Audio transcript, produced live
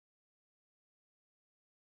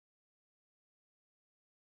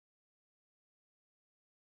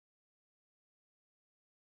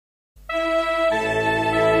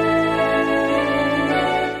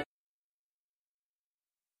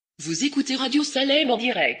Vous écoutez Radio Salem en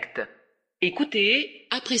direct. Écoutez,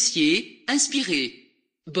 appréciez, inspirez.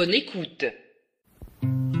 Bonne écoute.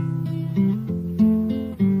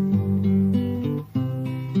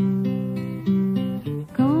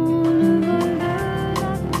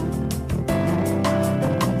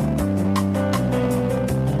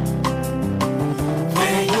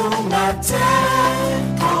 Veille au matin,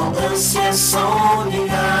 quand un ciel sans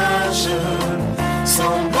nuage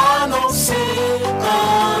semble annoncer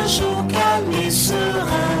un jour calme et serein.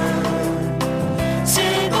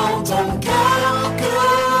 C'est dans ton cœur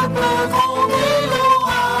que peut gronder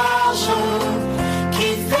l'orage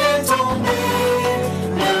qui fait tomber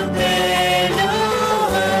le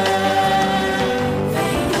pèlerin.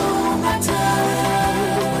 Veille au matin,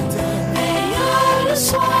 veille le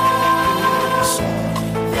soir,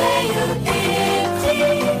 veille et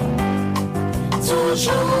prie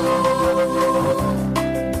toujours.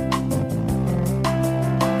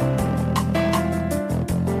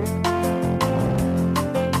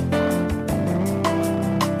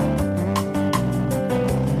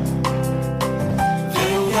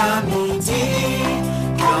 À midi,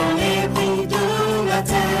 quand les bruits de la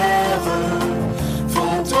terre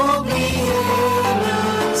font oublier le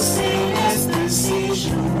céleste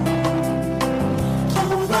séjour,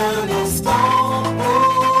 trouve un instant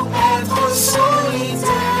pour être solitaire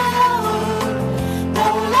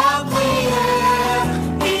dans la prière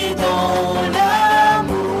et dans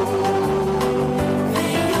l'amour.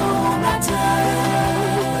 Veille au matin,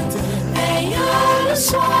 veille le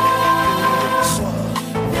soir.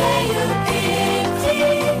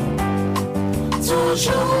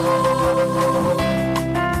 Toujours.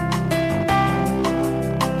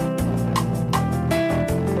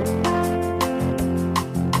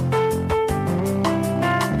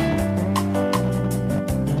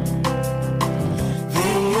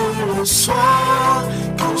 Veille le soir,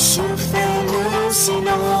 quand se fait le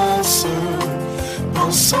silence,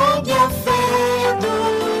 pense au bienfait de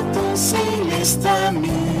ton céleste ami.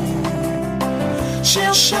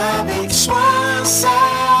 Cherche avec soin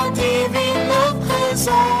sa divine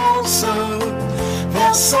présence,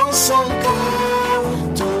 versant son cœur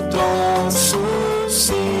tout en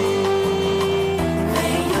souci.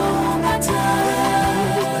 Veille au matin,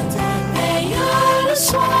 veille le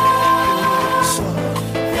soir,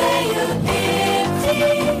 veille et prie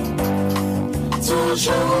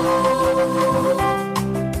toujours.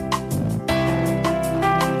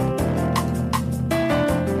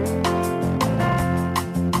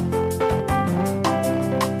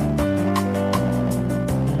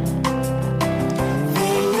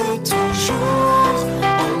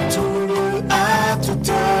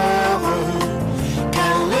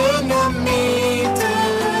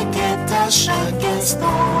 Chaque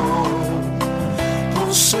instant,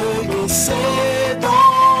 pour se glisser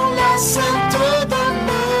dans la sainte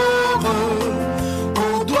demeure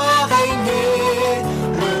où doit régner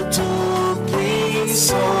le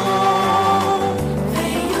Tout-Puissant.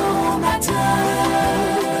 Veille au matin,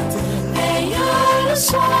 veille le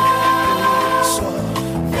soir,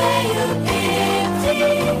 veille et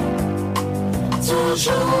prie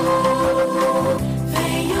toujours.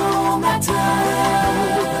 Veille au matin,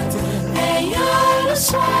 le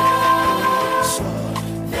soir,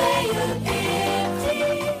 veille et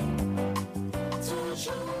prie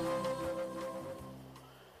toujours.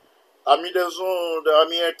 Amis des ondes,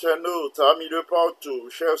 amis internautes, amis de partout,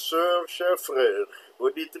 chères sœurs, chers frères,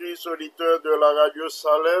 auditrices, auditeurs de la radio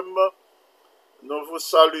Salem, nous vous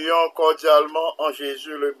saluons cordialement en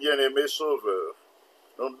Jésus le bien-aimé Sauveur.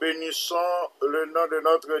 Nous bénissons le nom de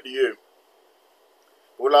notre Dieu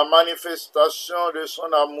pour la manifestation de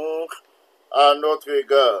son amour à notre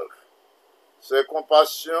égard. Ses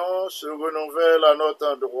compassions se renouvellent à notre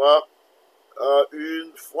endroit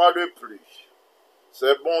une fois de plus.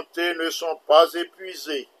 Ses bontés ne sont pas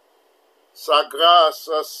épuisées. Sa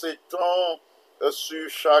grâce s'étend sur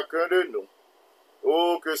chacun de nous.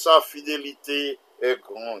 Oh, que sa fidélité est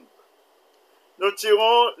grande. Nous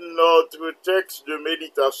tirons notre texte de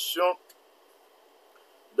méditation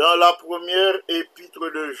dans la première épître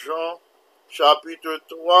de Jean, chapitre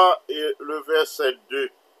 3 et le verset 2.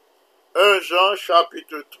 1 Jean,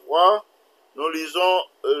 chapitre 3, nous lisons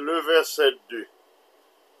le verset 2.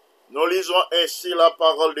 Nous lisons ainsi la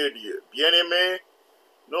parole de Dieu. Bien-aimés,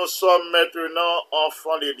 nous sommes maintenant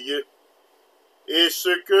enfants de Dieu, et ce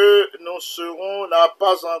que nous serons n'a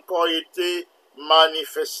pas encore été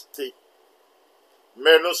manifesté.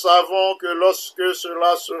 Mais nous savons que lorsque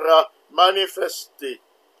cela sera manifesté,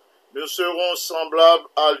 nous serons semblables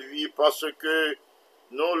à lui parce que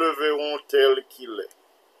nous le verrons tel qu'il est.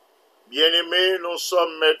 Bien-aimés, nous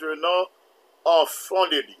sommes maintenant enfants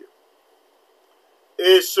de Dieu.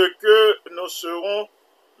 et ce que nous serons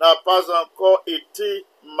n'a pas encore été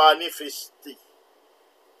manifesté.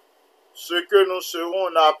 Ce que nous serons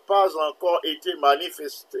n'a pas encore été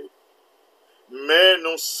manifesté. Mais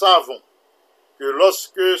nous savons que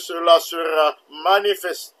lorsque cela sera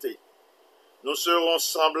manifesté, nous serons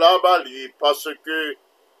semblables à lui parce que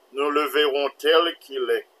nous le verrons tel qu'il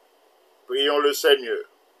est. Prions le Seigneur.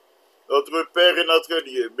 Notre Père et notre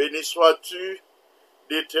Dieu, béni sois-tu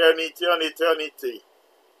d'éternité en éternité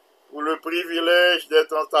pour le privilège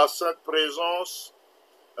d'être en ta sainte présence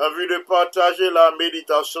en vue de partager la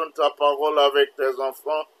méditation de ta parole avec tes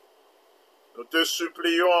enfants. Nous te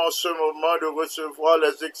supplions en ce moment de recevoir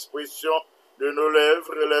les expressions de nos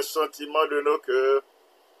lèvres et les sentiments de nos cœurs.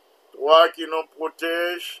 Toi qui nous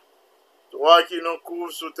protèges, toi qui nous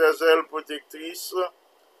couvres sous tes ailes protectrices,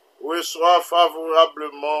 reçois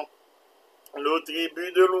favorablement nos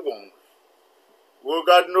tribus de louange.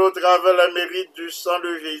 Regarde-nous au travers les mérites du sang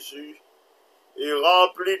de Jésus et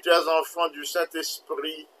remplis tes enfants du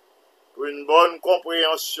Saint-Esprit pour une bonne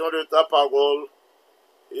compréhension de ta parole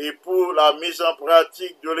et pour la mise en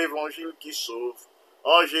pratique de l'Évangile qui sauve.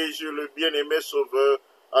 En Jésus, le bien-aimé Sauveur,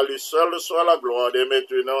 à lui seul soit la gloire dès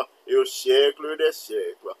maintenant et au siècle des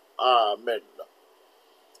siècles. Amen.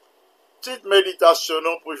 Petite méditation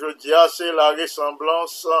pour aujourd'hui, c'est la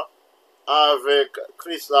ressemblance avec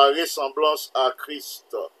Christ, la ressemblance à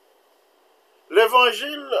Christ.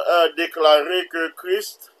 L'Évangile a déclaré que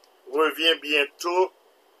Christ revient bientôt,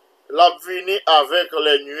 l'a venu avec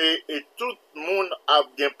les nuées et tout le monde a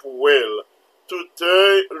bien pour elle. Tout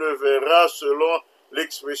œil le verra selon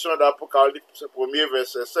l'expression d'Apocalypse 1er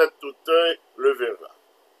verset 7, tout œil le verra.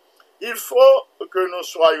 Il faut que nous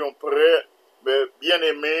soyons prêts,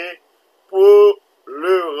 bien-aimés, pour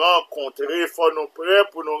le rencontrer. Il faut nous prêts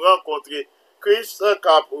pour nous rencontrer. Christ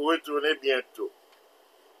va retourner bientôt.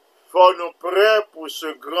 Il faut nous prêts pour ce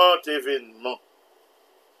grand événement.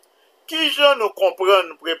 Qui gens nous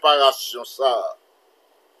comprennent préparation ça?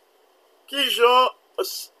 Qui gens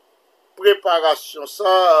préparation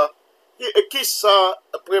ça? Qui ça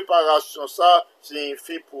préparation ça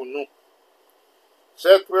signifie pour nous?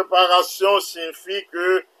 Cette préparation signifie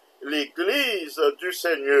que l'Église du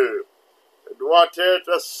Seigneur doit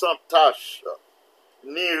être sans tache,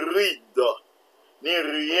 ni ride, ni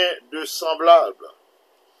rien de semblable,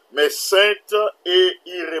 mais sainte et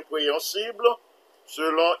irrépréhensible,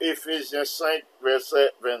 selon Éphésiens 5,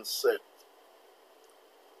 verset 27.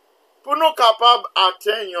 Pour nous capables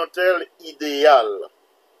d'atteindre un tel idéal,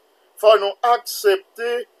 il faut nous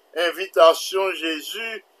accepter l'invitation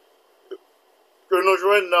Jésus que nous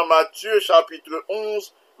joignons dans Matthieu chapitre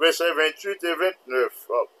 11, verset 28 et 29.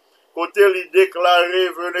 Côté lui déclarer,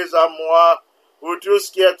 venez à moi, vous tous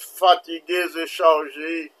qui êtes fatigués et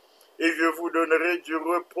chargés, et je vous donnerai du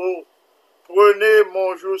repos. Prenez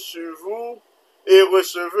mon joug sur vous et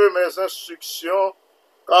recevez mes instructions,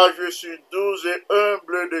 car je suis doux et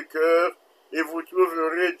humble de cœur, et vous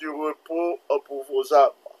trouverez du repos pour vos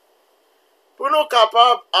âmes. Pour nous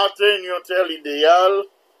capables d'atteindre un tel idéal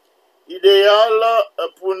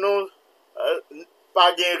pour nous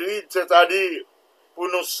pas guérir, c'est-à-dire pour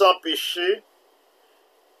nous sans péché,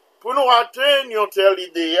 pour nous atteindre un tel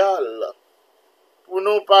idéal, pour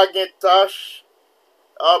nous pas de tâche,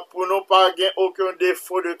 pour nous pas aucun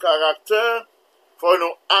défaut de caractère, faut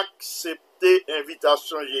nous accepter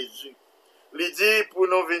l'invitation de Jésus. Il dit pour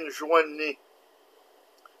nous venir joindre,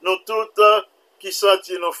 nous toutes qui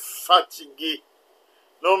sentis nous fatigués,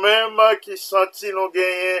 nous-mêmes qui sentis nous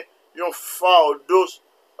gagner un fardeau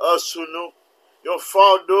sous nous, un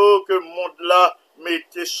fardeau que le monde là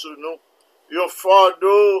mettait sous nous, un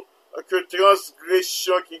fardeau que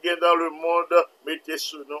transgression qui gagne dans le monde mettait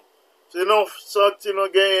sous nous. C'est nous sentis nous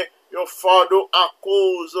gagner un fardeau à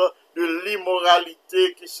cause de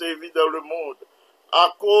l'immoralité qui sévit dans le monde,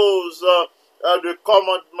 à cause de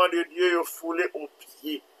commandement de Dieu foulé aux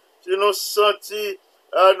pieds. Si nous sentis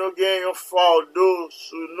nous gagnons un fardeau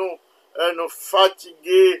sur nous, nous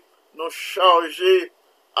fatigués, nous chargés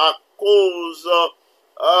à cause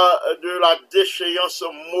de la déchéance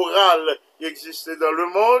morale qui existait dans le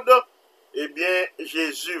monde, eh bien,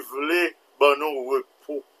 Jésus voulait nous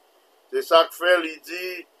repos. C'est ça que fait, il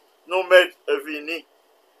dit, nous mettre venus.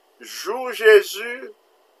 Jour Jésus,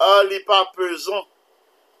 il pas pesant.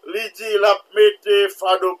 Il dit, la mette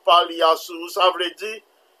fado paliasou, ça veut dire,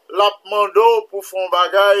 la mando pour faire un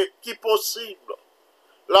bagage qui possible.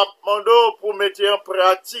 La mando pour mettre en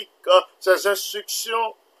pratique ces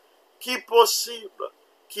instructions qui possible,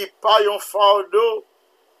 qui paye un fardeau,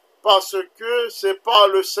 parce que c'est par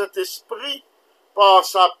le Saint-Esprit, par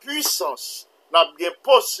sa puissance, n'a bien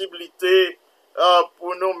possibilité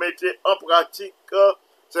pour nous mettre en pratique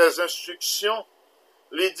ces instructions.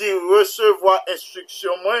 Il dit recevoir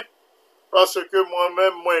instruction moins, parce que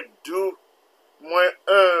moi-même, moins doux, moins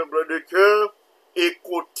humble de cœur, et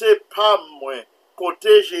côté pas moins,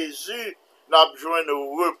 côté Jésus, n'a besoin de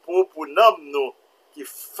repos pour nous qui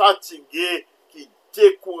fatigués, qui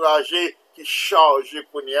découragés, qui chargés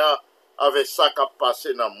pour nous avec ça qui a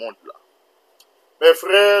passé dans le monde là. Mes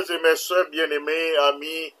frères et mes sœurs bien-aimés,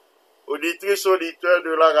 amis, auditrices, auditeurs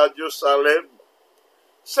de la radio Salem,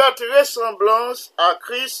 cette ressemblance à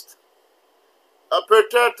Christ peut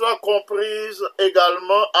être comprise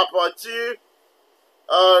également à partir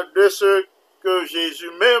de ce que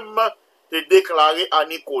Jésus même a déclaré à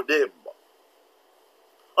Nicodème.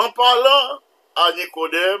 En parlant à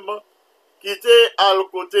Nicodème, qui était à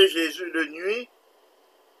côté de Jésus de nuit,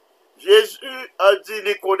 Jésus a dit,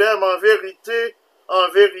 Nicodème, en vérité,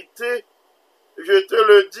 je te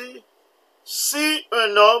le dis, si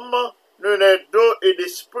un homme ne naît d'eau et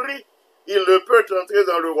d'esprit, il ne peut entrer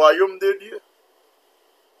dans le royaume de Dieu.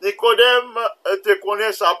 Nicodème te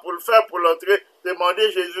connaît ça pour le faire, pour l'entrer,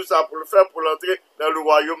 demandez Jésus ça pour le faire, pour l'entrer dans le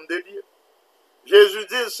royaume de Dieu. Jésus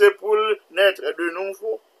dit, c'est pour naître de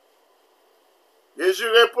nouveau. Jésus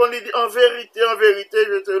répond, il dit, en vérité,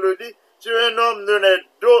 je te le dis, si un homme ne naît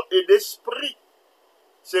d'eau et d'esprit,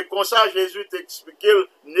 c'est comme ça Jésus t'expliquait,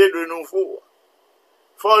 né de nouveau.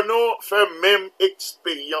 Faut nous faire même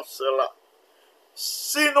expérience là.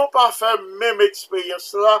 Si nous pas faire même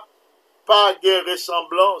expérience là, pas de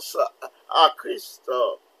ressemblance à Christ.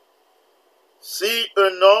 Si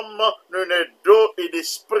un homme ne naît d'eau et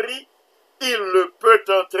d'esprit, il ne peut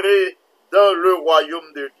entrer dans le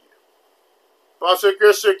royaume de Dieu. Parce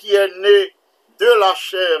que ce qui est né de la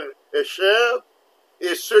chair est chair,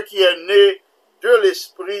 et ce qui est né de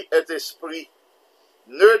l'esprit est esprit.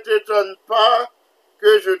 Ne t'étonne pas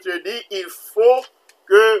que je te dis, il faut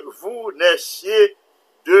que vous naissiez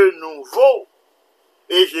de nouveau.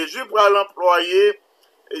 Et Jésus va l'employer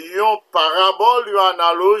une parabole, une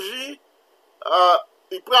analogie.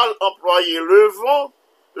 Il va employer le vent,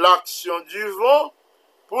 l'action du vent,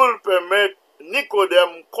 pour permettre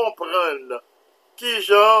Nicodème comprendre qui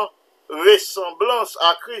genre ressemblance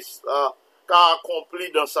à Christ qu'a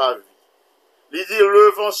accompli dans sa vie. Il dit,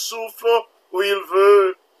 le vent souffle où il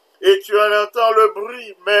veut, et tu en entends le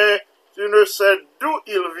bruit, mais tu ne sais d'où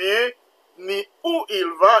il vient, ni où il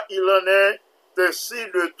va, il en est ainsi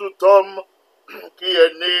de tout homme qui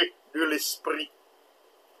est né de l'esprit.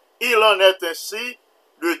 Il en est ainsi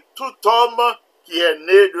de tout homme qui est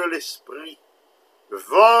né de l'esprit.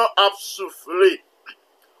 Vent a soufflé,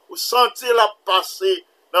 ou senti la passer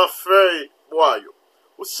dans feuille bois,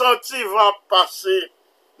 ou senti va passer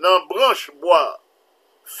dans branche bois,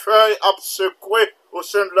 feuille a secoué au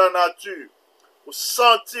sein de la nature, ou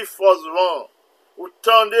senti force vent, ou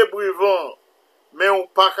tendez bruit vent, mais ou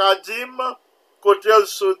pas qu'à dire côté le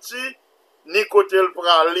sorti, ni côté le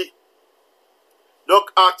prali. Donc,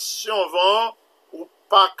 action vent, ou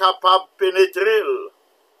pas capable de pénétrer,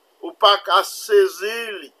 ou pas qu'à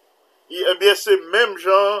saisir. Eh bien, c'est même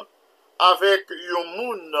genre avec un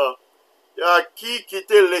monde qui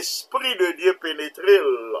quittait l'esprit de Dieu pénétré.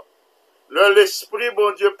 L'esprit,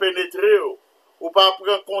 bon Dieu, pénétré, ou pas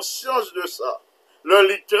prendre conscience de ça.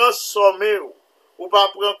 Li transformé, ou pas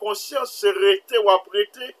prendre conscience, c'est arrêté ou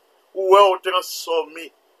apprêté, ou est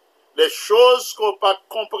transformé. Les choses qu'on pas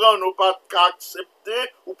comprendre, ou pas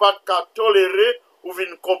accepter, ou pas tolérer, ou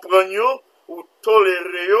vient comprendre, ou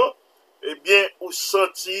tolérer, eh bien, ou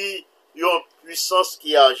sentir une puissance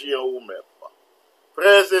qui agit en vous-même.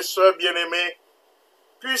 Frères et sœurs bien-aimés,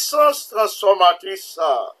 puissance transformatrice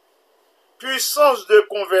ça, puissance de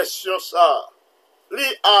conversion ça,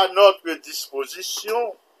 lit à notre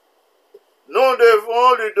disposition. Nous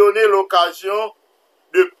devons lui donner l'occasion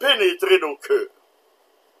de pénétrer nos cœurs.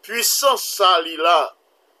 Puissance ça, là,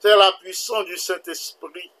 c'est la puissance du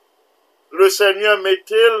Saint-Esprit. Le Seigneur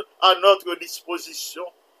met-il à notre disposition.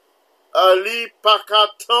 Ali pas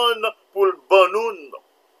qu'attendre pour le bon.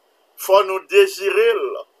 Faut nous désirer,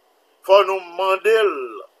 faut nous demander,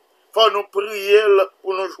 faut nous prier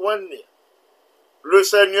pour nous joindre. Le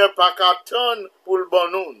Seigneur pas qu'attendre pour le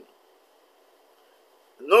bon.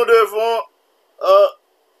 Nous devons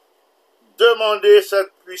demander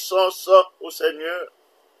cette puissance au Seigneur.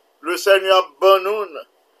 Le Seigneur bon,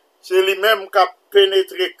 c'est lui-même qui a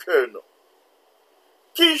pénétré que nous.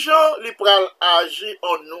 Qui Jean li pral agir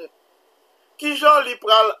en nous? Qui Jean li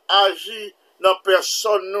pral agir dans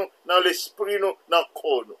personne nous, dans l'esprit nous, dans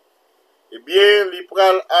corps nous? Eh bien, li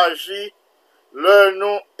pral agir le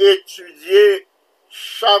nous étudier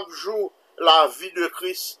chaque jour la vie de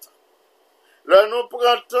Christ. Là, nous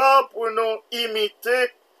prenons temps pour nous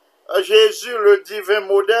imiter Jésus, le divin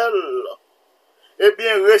modèle. Eh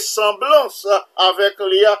bien, ressemblance avec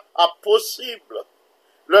l'IA possible.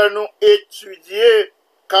 Là, nous étudier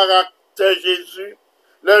caractère Jésus.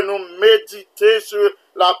 Là, nous méditer sur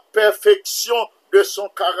la perfection de son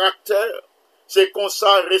caractère. C'est comme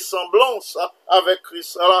ça, ressemblance avec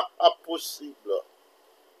Christ là possible.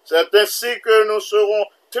 C'est ainsi que nous serons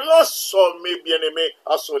transformés, bien-aimés,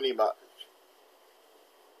 à son image.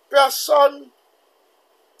 Personne,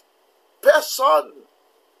 pas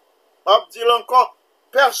dire encore,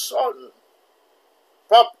 personne,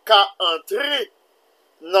 pas qu'à entrer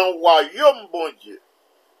dans le royaume bon Dieu,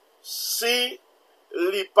 si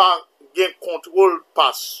il pas un contrôle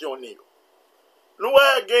passionné. Nous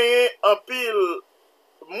avons gagné un pile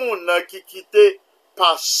moun qui quitte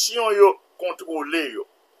passion yo contrôlé yo.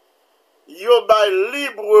 Yo bay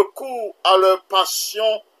libre cours à leur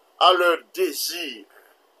passion, à leur désir.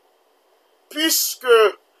 Puisque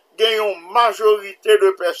gagnons majorité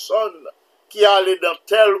de personnes qui allaient dans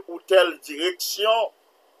telle ou telle direction,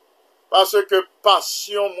 parce que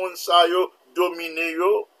passion moun sa yo domine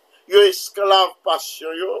yo esclave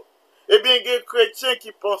passion yo, eh bien, il y a des chrétiens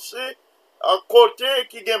qui pensaient à côté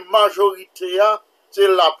qui a majorité, c'est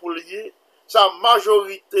là pour lier. Sa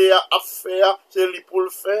majorité à faire, c'est lui pour le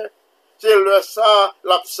faire. C'est le ça,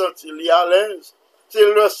 l'absenti li à l'aise.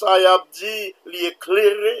 C'est le ça, y a dit, li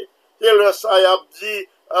éclairé. C'est le ça, y a dit,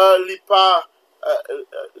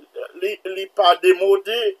 li pas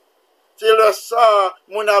démodé. C'est le ça,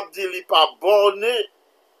 mon a dit, li pas borné.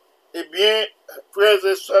 Eh bien, frères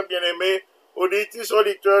et sœurs bien-aimés,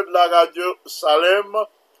 auditeurs de la radio Salem,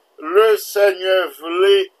 le Seigneur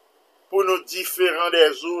voulait pour nous différents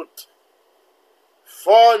des autres.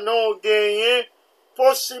 Faut nous gagner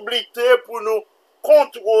possibilité pour nous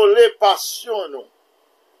contrôler passion nous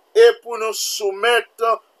et pour nous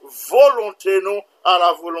soumettre volonté nous à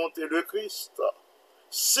la volonté de Christ.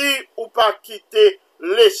 Si ou pas quitter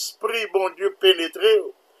l'esprit bon Dieu pénétré,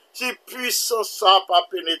 si puissance ça pas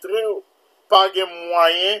pénétré, pas de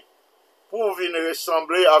moyen pour venir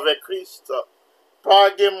ressembler avec Christ.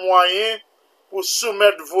 Pas de moyen pour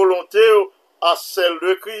soumettre volonté à celle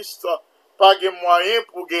de Christ. Pas de moyen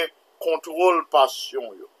pour gagner contrôle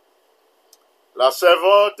passion. La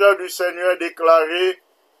servante du Seigneur déclarée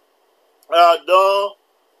dans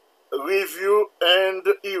Review and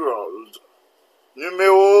Herald,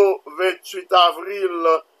 numéro 28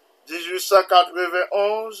 avril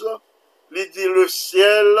 1891, il dit le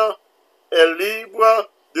ciel est libre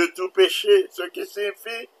de tout péché, ce qui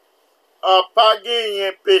signifie pas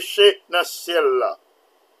gagner péché dans le ciel là.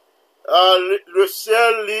 Le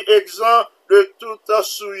ciel est exempt de toute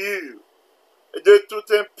souillure, de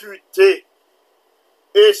toute impureté.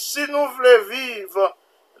 Et si nous voulons vivre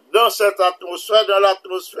dans cette atmosphère, dans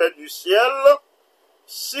l'atmosphère du ciel,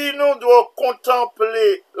 si nous devons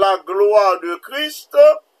contempler la gloire de Christ,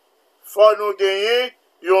 faut nous gagner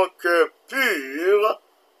un cœur pur,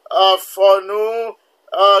 faut nous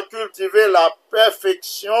cultiver la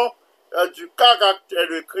perfection du caractère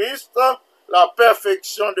de Christ, la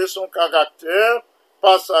perfection de son caractère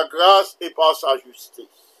par sa grâce et par sa justice.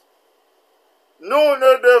 Nous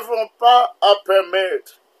ne devons pas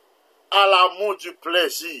permettre à l'amour du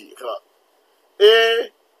plaisir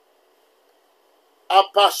et à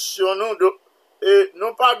passionner et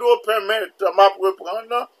non pas de permettre,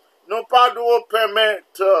 non pas de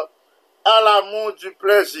permettre à l'amour du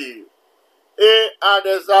plaisir et à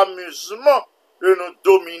des amusements de nous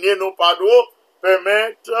dominer, non pas de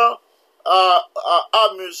permettre à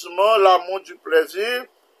amusement, l'amour du plaisir,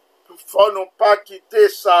 faut non pas quitter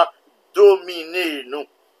ça, dominer nous.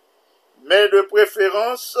 Mais de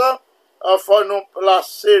préférence, faut nous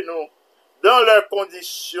placer nous dans les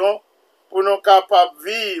conditions pour nous capables de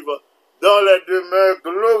vivre dans les demeures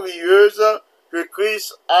glorieuses que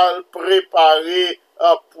Christ a préparées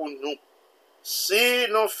pour nous. Si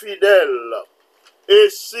nous fidèles et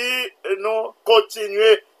si nous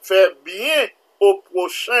continuons à faire bien au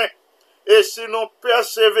prochain et si nous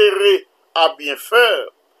persévérer à bien faire,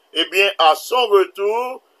 eh bien à son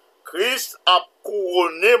retour, Christ a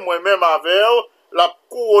couronné moi-même avec, l'a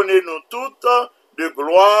couronné nous toutes de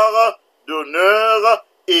gloire, d'honneur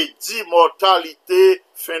et d'immortalité.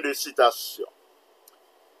 Fin de citation.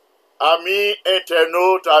 Amis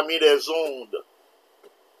internautes, amis des ondes,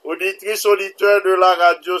 auditrices, auditeurs de la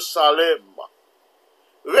radio Salem,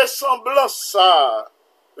 ressemblance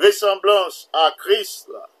à Christ,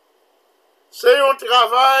 là, c'est un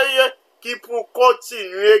travail qui pour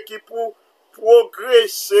continuer, qui pour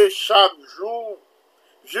progresser chaque jour,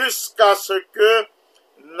 jusqu'à ce que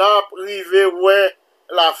n'a privé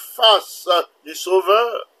la face du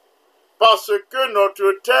Sauveur, parce que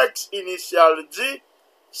notre texte initial dit,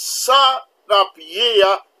 ça n'a pied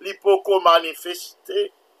à l'hypoco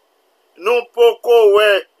manifesté. Nous pouvons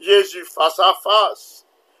voir Jésus face à face.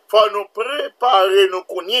 Faut nous préparer, nous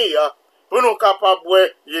connaître, pour nous capables de voir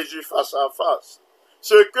Jésus face à face.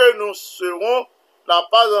 Ce que nous serons n'a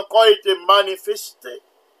pas encore été manifesté.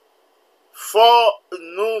 Faut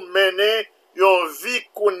nous mener une vie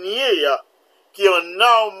connaître qui est en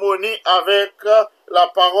harmonie avec la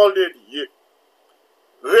parole de Dieu.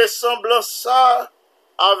 Ressemblant ça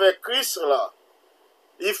avec Christ là,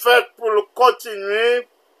 il fait pour le continuer,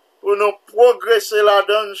 pour nous progresser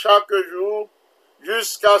là-dedans chaque jour,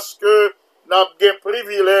 jusqu'à ce que nous ayons un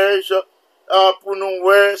privilège pour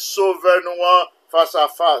nous sauver nous face à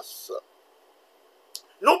face.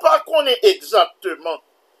 Nous ne connaissons pas exactement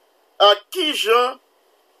à qui Jean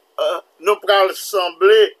nous pourra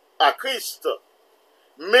ressembler à Christ,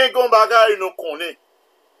 mais gon bagay nous connaît.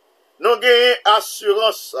 Nous gagnons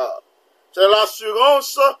assurance. C'est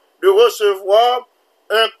l'assurance de recevoir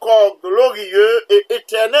un corps glorieux et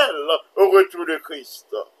éternel au retour de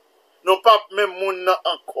Christ. Nous pas même moun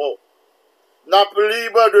encore. N'a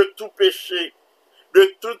libre de tout péché,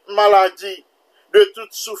 de toute maladie, de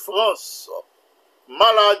toute souffrance.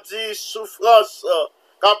 Maladie, souffrance,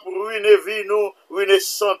 cap ruiner vie nous, ruiner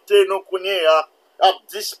santé nous connaît, à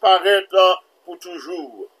disparaître pour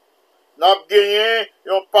toujours. N'a gagné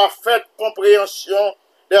une parfaite compréhension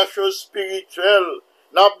des choses spirituelles.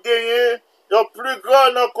 N'a gagné une plus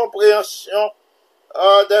grande compréhension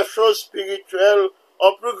des choses spirituelles,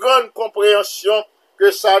 une plus grande compréhension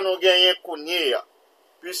que ça nous gagne connaît.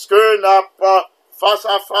 Puisque n'a pas face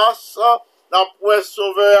à face, n'a pas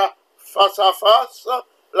sauver face à face,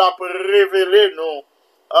 l'a révélé nous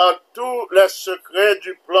tous les secrets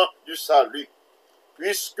du plan du salut.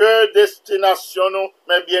 Puisque destination nous,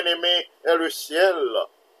 mes bien-aimés, est le ciel.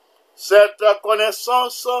 Cette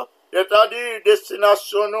connaissance, c'est-à-dire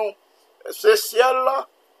destination nous, c'est ciel là,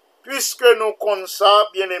 puisque nous connaissons ça,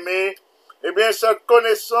 bien-aimés, eh bien cette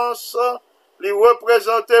connaissance, lui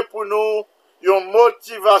représente pour nous une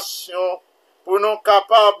motivation, pour nous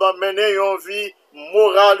capables de mener une vie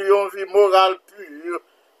morale pure,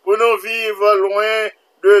 pour nous vivre loin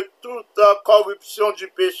de toute corruption du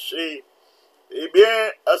péché. Eh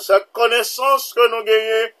bien, cette connaissance que nous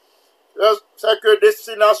gagnons, c'est que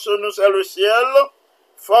destination nous c'est le ciel,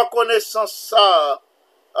 faut connaissance ça,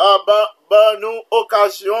 nous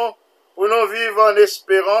occasion pour nous vivre en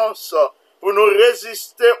espérance, pour nous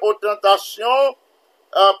résister aux tentations,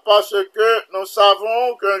 parce que nous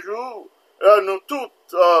savons qu'un jour, nous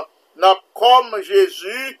toutes, comme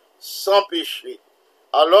Jésus, sans péché.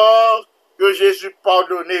 Alors que Jésus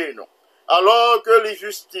pardonnait nous, alors que les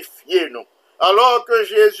justifiait nous, alors que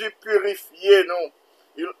Jésus purifiait nous,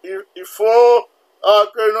 il faut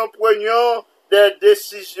que nous prenions des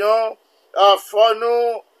décisions, faut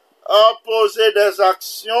nous poser des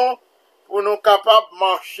actions pour nous capables de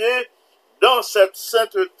marcher dans cette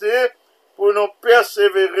sainteté, pour nous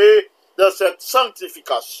persévérer dans cette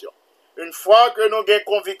sanctification. Une fois que nous avons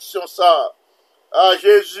conviction ça,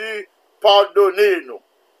 Jésus pardonnez nous,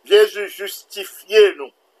 Jésus justifiez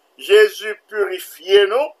nous, Jésus purifiez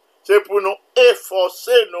nous, c'est pour nous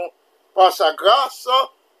efforcer nous par sa grâce,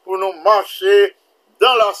 pour nous marcher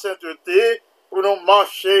dans la sainteté, pour nous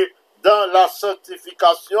marcher dans la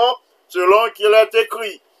sanctification, selon qu'il est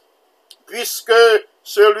écrit. Puisque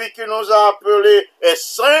celui qui nous a appelés est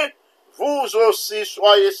saint, vous aussi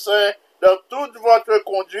soyez saints dans toute votre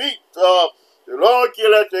conduite, selon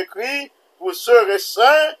qu'il est écrit, vous serez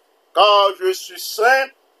saints, car je suis saint.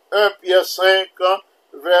 1 Pierre 5,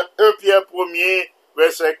 1 Pierre 1er,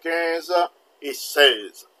 versets 15 et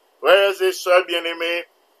 16. Frères et sœurs bien-aimés,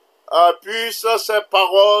 puissent ces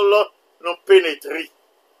paroles nous pénétrer.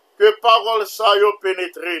 Que paroles ça nous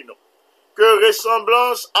pénétrer nous. Que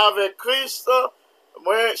ressemblance avec Christ,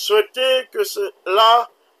 moi souhaiter que c'est là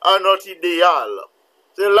à notre idéal.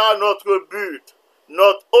 C'est là notre but,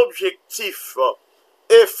 notre objectif.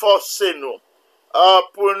 Efforcez-nous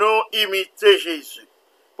pour nous imiter Jésus,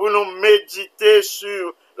 pour nous méditer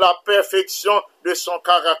sur la perfection de son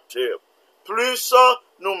caractère. Plus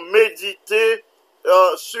nous méditer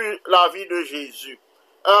sur la vie de Jésus,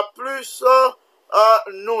 plus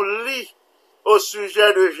nous lire au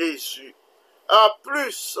sujet de Jésus,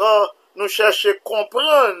 plus nous chercher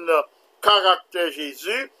comprendre le caractère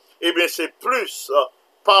Jésus, et bien c'est plus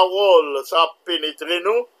parole, ça pénètre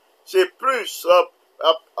nous, c'est plus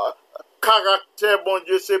caractère, bon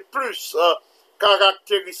Dieu, c'est plus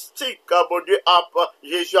caractéristique, bon Dieu,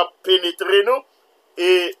 Jésus a pénétré nous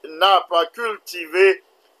et n'a pas cultivé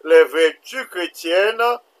les vertus chrétiennes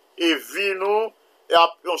et vie nous et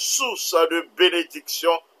une source de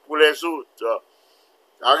bénédiction pour les autres.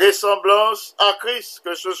 La ressemblance à Christ,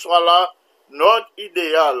 que ce soit là notre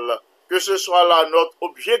idéal, que ce soit là notre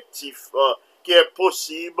objectif qui est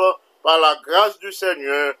possible par la grâce du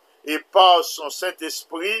Seigneur et par son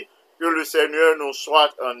Saint-Esprit, que le Seigneur nous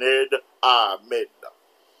soit en aide. Amen.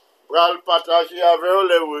 Pour partager avec vous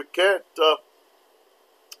les requêtes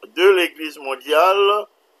de l'Église mondiale,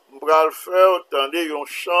 nous allons faire entendre un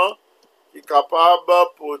chant qui est capable de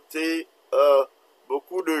porter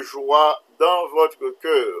beaucoup de joie dans votre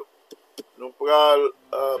cœur. Nous allons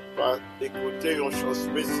écouter un chant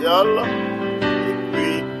spécial et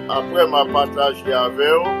puis après m'a partager avec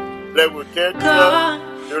vous les requêtes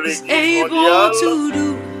de l'Église mondiale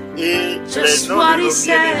et les noms de nos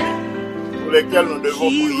bien-aimés pour lesquels nous devons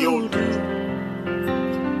prier autour.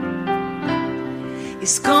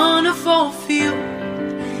 It's gonna fulfill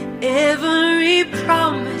every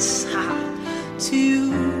promise to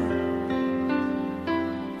you.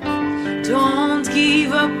 Don't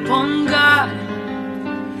give up on God,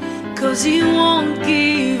 'cause He won't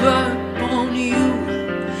give up on you.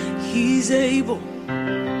 He's able.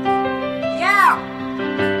 Yeah!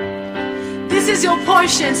 This is your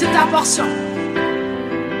portion, c'est ta portion.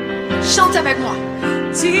 Chante avec moi.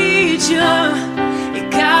 Si Dieu est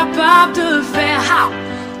capable de faire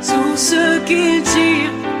tout ce qu'il dit,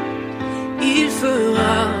 il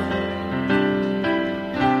fera.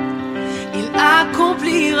 Il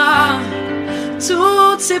accomplira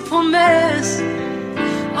toutes ses promesses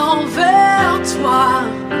envers toi.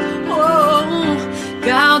 Oh,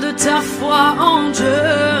 garde ta foi en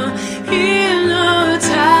Dieu, il ne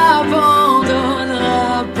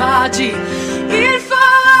t'abandonnera pas. Dis, il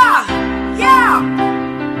fera. Yeah!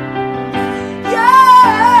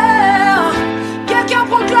 Yeah! Quelqu'un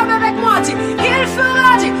proclame avec moi, dit, il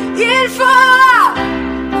fera, dit, il fera.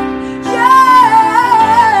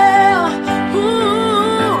 Yeah!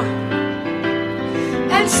 Ooh.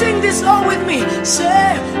 And sing this all with me.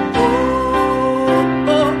 Say, oh,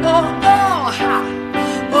 oh, oh, oh, ha.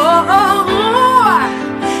 Oh, oh, oh,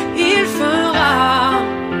 il fera.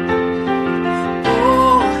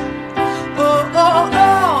 Oh, oh, oh,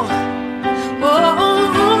 oh, oh,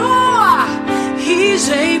 oh, oh, he's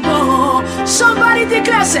able. Somebody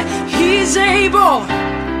declare, say, he's able.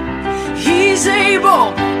 He's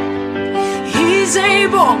able. He's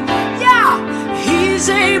able. Yeah, he's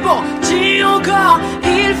able. Dis encore,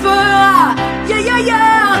 il fera. Yeah, yeah,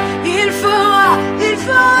 yeah. Il fera. Il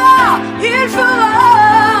fera. Il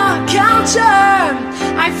fera. Car Dieu,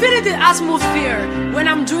 I feel it in the atmosphere when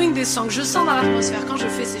I'm doing this song. Je sens dans l'atmosphère quand je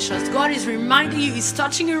fais ces choses. God is reminding you, He's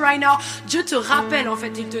touching you right now. Dieu te rappelle en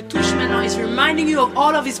fait, il te touche maintenant. He's reminding you of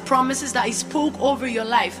all of His promises that He spoke over your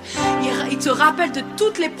life. Il te rappelle de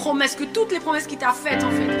toutes les promesses, que toutes les promesses qu'il t'a faites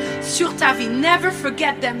en fait sur ta vie. Never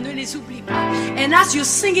forget them, ne les oublie pas. And as you're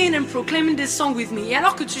singing and proclaiming this song with me, et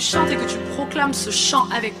alors que tu chantes et que tu proclames ce chant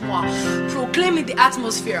avec moi, proclaim in the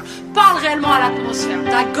atmosphere. Parle réellement à l'atmosphère.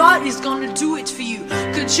 That God is gonna do it for you.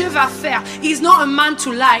 Que Dieu va faire. He's not a man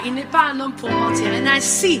to lie. Il n'est pas un homme pour mentir. And I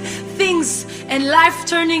see things and life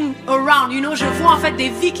turning around. You know, je vois en fait des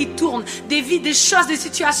vies qui tournent, des vies, des choses, des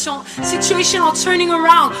situations. Situation are turning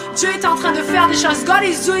around. Dieu est en train de faire des choses. God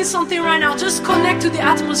is doing something right now. Just connect to the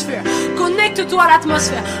atmosphere. Connecte-toi à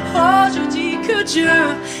l'atmosphère. Oh, je dis que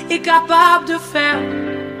Dieu est capable de faire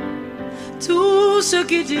tout ce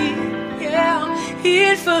qu'il dit. Yeah,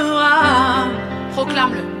 il fera.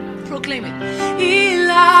 Proclame-le. Proclaim it. Il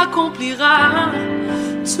accomplira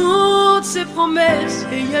toutes ses promesses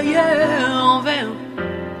envers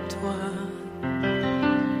toi.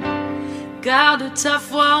 Garde ta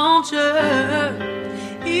foi en Dieu,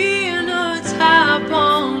 il ne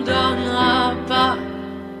t'abandonnera pas.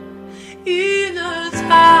 Il ne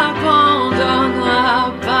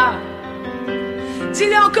t'abandonnera pas.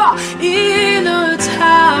 Dis-le encore, il ne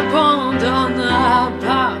t'abandonnera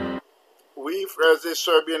pas. Oui, frères et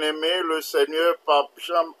sœurs bien-aimés, le Seigneur n'a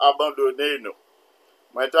jamais abandonné nous.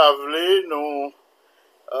 Moi, t'avais nous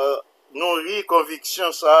nourrir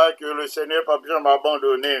conviction ça que le Seigneur n'a jamais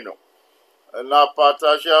abandonné nous. On a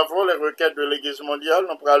partagé avant les requêtes de l'Église mondiale.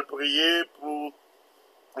 Nous pourrons prier pour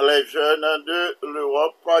les jeunes de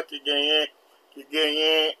l'Europe qui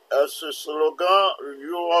gagnaient ce slogan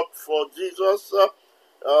Europe for Jesus,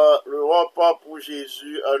 l'Europe pour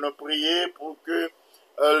Jésus. Nous prier pour que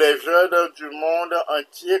les jeunes du monde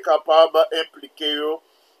entier capables d'impliquer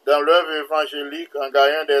dans l'œuvre évangélique en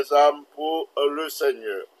gagnant des âmes pour le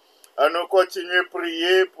Seigneur. Nous continuer à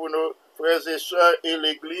prier pour nos frères et sœurs et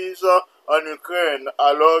l'Église en Ukraine,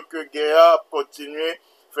 alors que guerre continue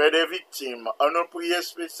fait des victimes. On a prié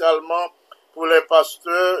spécialement pour les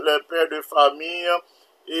pasteurs, les pères de famille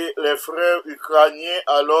et les frères ukrainiens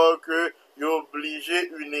alors que ils ont obligé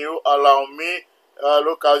unir à l'armée à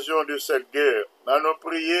l'occasion de cette guerre. On a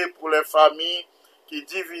prié pour les familles qui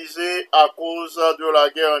divisées à cause de la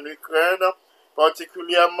guerre en Ukraine.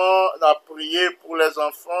 Particulièrement, on a prié pour les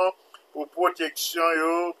enfants, pour protection,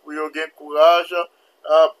 pour qu'ils aient courage,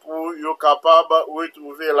 pour qu'ils soient capables de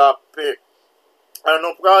retrouver la paix.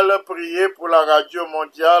 On a prié pour la radio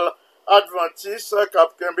mondiale adventiste qui a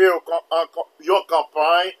une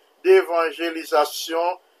campagne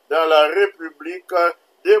d'évangélisation dans la République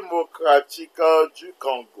démocratique du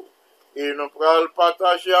Congo. Et nous allons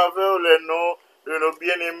partager avec les noms de nos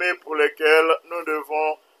bien-aimés pour lesquels nous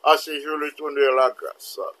devons à ce jour le trône de la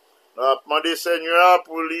grâce. Nous avons demandé Seigneur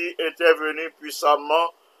pour lui intervenir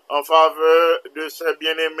puissamment en faveur de ses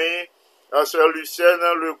bien-aimés, Sœur Lucienne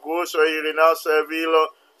Legault, Sœur Irina Serville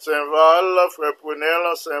Saint-Val, Frère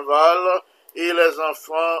Prunel Saint-Val et les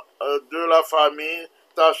enfants de la famille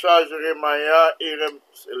Tacha Jeremiah et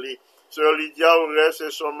Remseli, Sœur Lydia Ores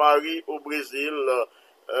et son mari au Brésil,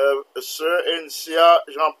 Sœur Encia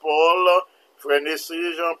Jean-Paul, Frère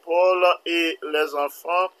Nessie Jean-Paul et les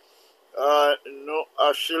enfants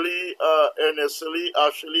Ashley, Nessie,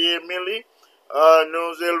 Ashley et Emily.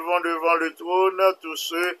 Nous élevons devant le trône tous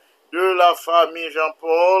ceux de la famille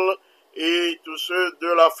Jean-Paul et tous ceux de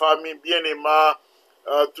la famille bien-aimée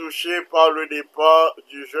touchés par le départ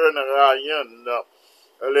du jeune Ryan.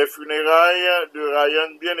 Les funérailles de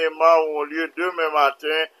Ryan bien-aimé auront lieu demain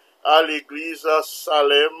matin à l'église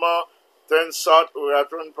Salem, 10 South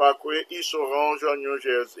Oraton Parkway, East Orange, New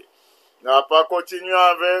Jersey. On n'a pas continué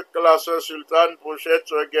avec la sœur Sultane Pochette,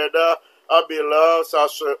 sœur Gerda Abela, sa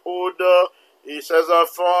sœur Aude et ses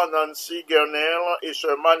enfants Nancy Guernel et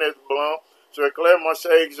sœur Manette Blanc, sœur Claire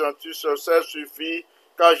Monset Exantus, sœur Suffit,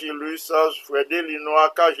 Cagilus, frère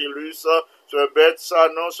Delinois Cagilus, sœur Beth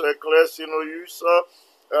Sanon, sœur Claire Sinoius,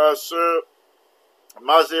 sœur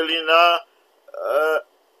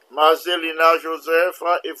Marcelina Joseph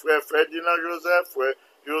et frère Ferdinand Joseph, frère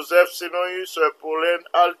Joseph Sinoius, sœur Pauline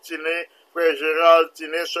Altiné, frère Gérard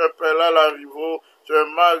Altiné, sœur Pella Larivo, sœur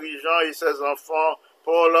Marie-Jean et ses enfants,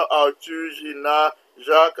 Paul, Arthur, Gina,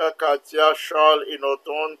 Jacques, Katia, Charles et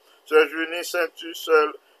Norton, sœur Junie Saintus,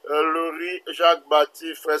 sœur Laurie, Jacques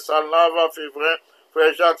Baptiste, frère Salnava Févrin,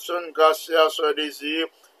 frère Jackson Garcia, sœur Désir,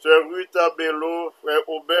 sœur Ruta Bello, frère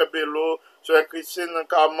Aubert Bello, sœur Christine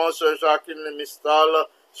Camon, sœur Jacqueline Mistal,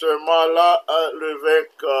 sœur Marla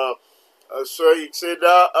Levesque, sœur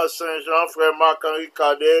Ixeda Saint-Jean, frère Marc-Henri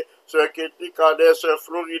Cadet, sœur Ketty Cadet, sœur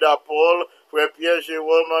Florida Paul, frère Pierre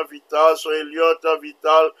Jérôme Vital, sœur Elliot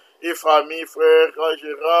Vital et famille, frère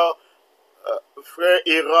Gérard, frère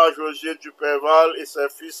Ira José Duperval et ses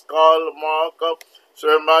fils Carl, Marc,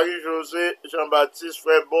 sœur Marie-José Jean-Baptiste,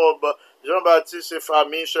 frère Bob Jean-Baptiste et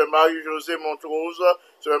famille, sœur Marie-José Montrose,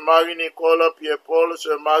 sœur Marie-Nicole Pierre-Paul,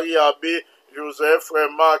 sœur Marie-Abbé Joseph,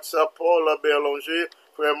 frère Max Paul Berlonger,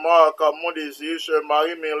 frère Marc Mondésir, sœur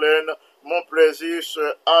Marie-Mélène Monplaisir,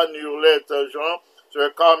 sœur Anne-Hurlette Jean,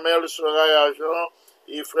 sœur Carmel Soraya Jean,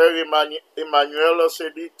 et frère Emmanuel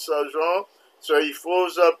Cédix Jean, sœur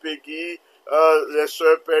Yfose Peggy, les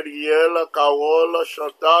sœurs Péliel, Carole,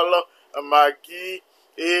 Chantal, Maggie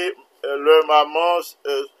et leur maman,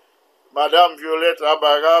 Madame Violette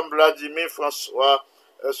Abaram, Vladimir François,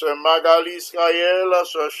 sœur Magali Israël,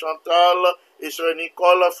 sœur Chantal et sœur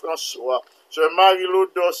Nicole François, sœur Marie-Lou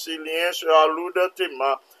Dorcilien, sœur Aloude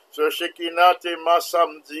Théma, sœur Shekina Théma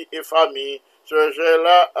Samedi et famille, sœur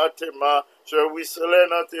Gela Théma, sœur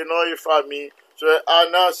Wisselen Ténon et famille, sœur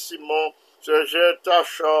Anna Simon, sœur Gerta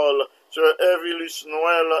Charles, sœur Evilus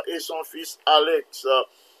Noël et son fils Alex,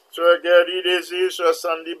 sœur Gerdy Désir, sœur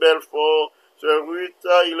Sandy Belfort, sœur Ruth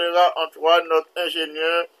Hilera Antoine, notre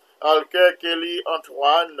ingénieur, Alker Kelly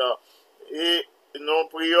Antoine, et nous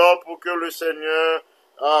prions pour que le Seigneur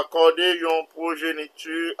accorde une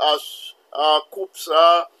progéniture à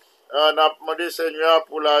Koupsa, n'a demandé Seigneur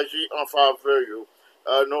pour l'agir en faveur.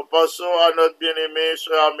 Nous passons à notre bien-aimée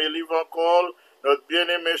sœur Amélie Van Col, notre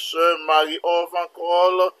bien-aimée sœur Marie-Or Van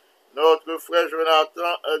Col, notre frère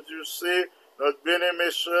Jonathan Ducé, notre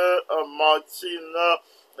bien-aimée sœur Martine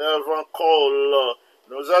Van Col.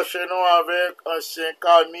 Nous enchaînons avec ancien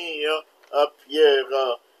Camille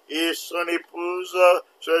Pierre et son épouse,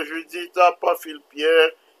 sœur Judith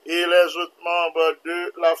Pafil-Pierre, et les autres membres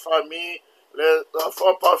de la famille, les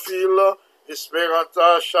enfants Pafil,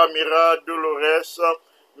 Esperanta, Chamira, Dolores,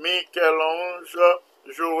 Michel-Ange,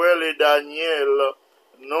 Joël et Daniel.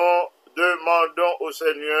 Nous demandons au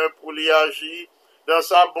Seigneur pour l'y agir dans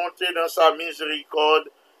sa bonté, dans sa miséricorde,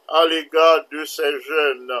 à l'égard de ces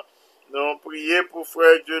jeunes. Nous prions pour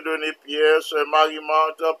frère Dieudonné Pierre, sœur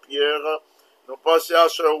Marie-Marthe Pierre, nous pensons à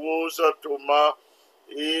sœur Rose Thomas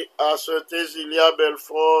et à sœur Tésilia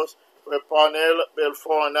Belfort, frère Panel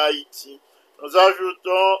Belfort en Haïti. Nous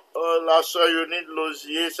ajoutons la sœur Yonide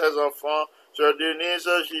Lozier, ses enfants, sœur Denise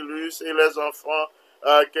Gilus et les enfants,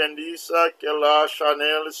 Candice, Kella,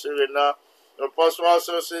 Chanel, Serena. Nous pensons à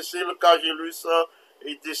sœur Cécile Cagilus,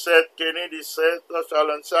 et 17, Kenny 17,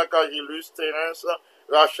 Chalencia Cagilus, Terence,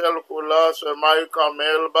 Rachel Cola, sœur Marie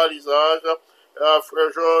Camel, Balisage,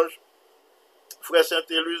 frère Georges, frère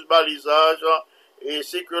Saint-Élus, Balisage,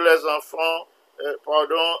 ainsi que les enfants,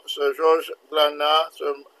 sœur Georges Glana,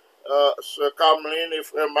 sœur Cameline et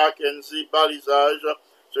frère Mackenzie, Balisage,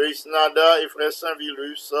 sœur Isnada et frère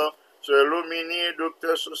Saint-Vilus, sœur Lomini,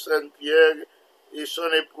 docteur Susan Pierre et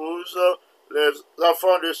son épouse, les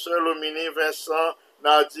enfants de sœur Lomini, Vincent,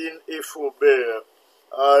 Nadine et Faubert.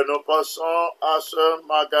 Nous passons à sœur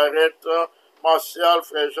Margaret Martial,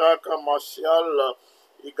 frère Jacques Martial,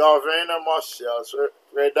 et Gavin Martial,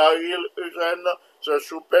 frère Daryl Eugène, sœur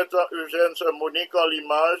Choupette Eugène, sœur Monique en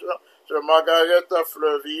l'image, sœur Margaret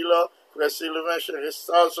Fleuville, frère Sylvain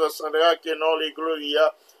Chéristal, sœur Sandra Kenon et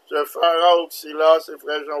Gloria, sœur Farah Auxilas et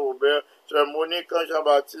frère Jean-Robert, sœur Monique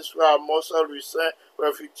Jean-Baptiste, frère Amos Lucin,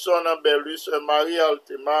 frère Fixon Bellus, sœur Marie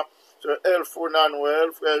Altema, sœur Elfona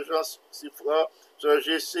Noël, frère Jean Sifra, sœur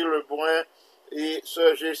Jessie Lebrun et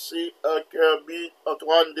sœur Jessie Kirby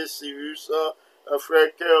Antoine Desius,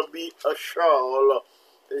 frère Kirby Charles,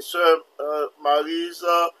 et sœur Maryse,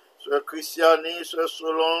 sœur Christiani, sœur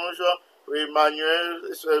Solange, frère Emmanuel,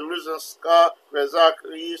 et sœur Luzinska, frère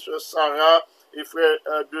Zachary, sœur Sarah et frère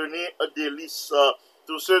Denis Délice,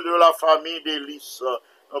 tous ceux de la famille Délice.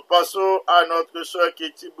 Nous passons à notre sœur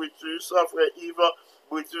Kitty Brutus, frère Yves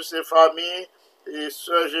Brutus et famille, et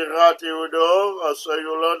sœur Gérard Théodore, sœur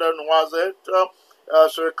Yolande Noisette,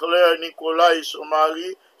 sœur Claire Nicolas et son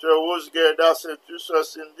mari, sœur Rose Gerda Saintus, sœur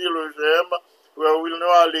Cindy Legem, frère Wilno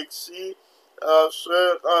Alexis,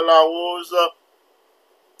 sœur La Rose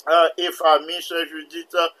et famille, sœur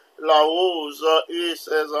Judith La Rose et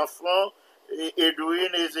ses enfants, et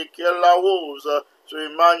Edwin Ézéchiel La Rose, sœur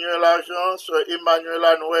Emmanuel Agent, sœur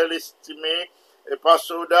Emmanuel Noël estimé, et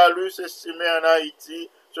pasteur Dalus estimé en Haïti,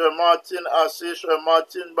 sœur Martine Assé, sœur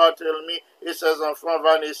Martine Barthélemy et ses enfants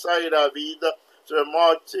Vanessa et David, sœur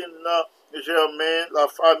Martine Germain, la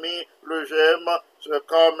famille Legem, sœur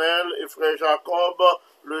Carmel et frère Jacob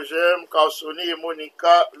Legem, Carsoni et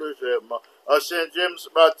Monica Legem, Saint James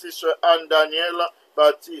Baptiste, sœur Anne Daniel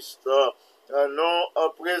Baptiste. Nous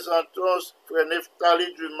présentons frère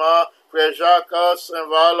Neftali Dumas, frère Jacques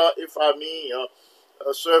Saint-Val et famille,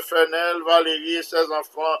 sœur Fenel Valérie et ses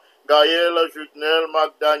enfants, Gaël Jutnel,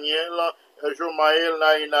 Magdaniel, Jomaël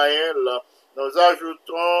Naïnaël. Nous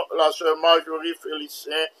ajoutons la sœur Marjorie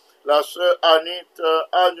Félicien, la sœur Anit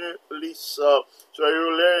Anulis, sœur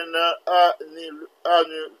Yolène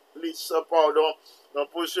Anulis, pardon. Nous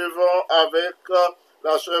poursuivons avec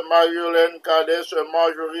la sœur Marie-Hélène Cadet, sœur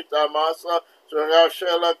Marjorie Tamas, sœur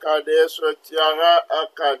Rachel Cadet, sœur Tiara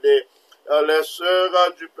Cadet, les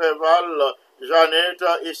sœurs du Péval, Jeannette,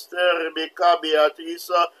 Esther, Rebecca,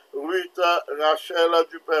 Béatrice, Ruth, Rachel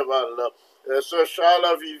Dupéval, sœur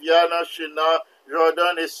Charles, Viviane, China,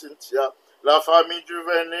 Jordan et Cynthia, la famille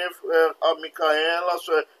Duvernay, frère Michael,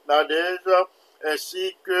 sœur Nadège,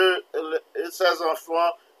 ainsi que ses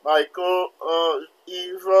enfants, Michael,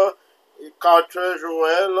 Yves, Carter,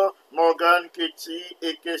 Joël, Morgan, Kitty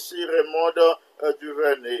et Kessie Raymond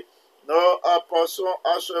Duvernay. Nous passons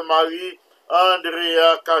à ce mari,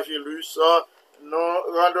 Andrea Cagilus. Nous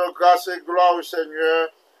rendons grâce et gloire au Seigneur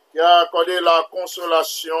qui a accordé la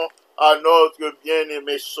consolation à notre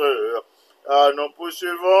bien-aimée sœur. Nous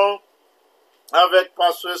poursuivons avec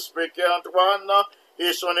pasteur Pékin Antoine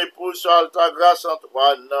et son épouse Altagrace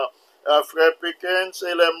Antoine. Frère Pékin,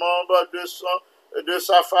 c'est les membres de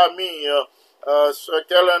sa famille. Ce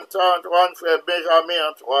Kelentin Antoine, frère Benjamin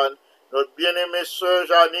Antoine, notre bien-aimée sœur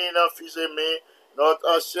Janine, fils aimé, notre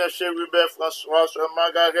ancien chérubin François, sœur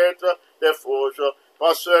Margaret Desforges,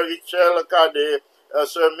 pasteur Richel Cadet,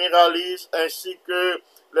 sœur Miralise, ainsi que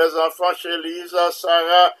les enfants chez Lisa,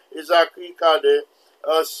 Sarah et Zachary Cadet,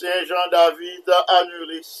 Saint Jean-David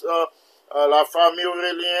Anulis, la famille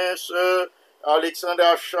Aurélien, sœur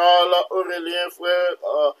Alexandre Charles Aurélien,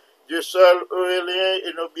 frère Dieu seul Aurélien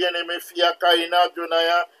et nos bien-aimés filles Kaina,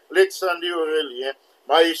 Jonaya, Alexandre Aurélien,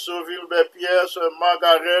 Maïso Vilbert Pierre, sœur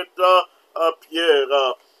Margaret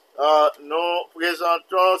Pierre. Nous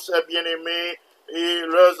présentons ces bien-aimés et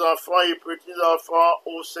leurs enfants et petits-enfants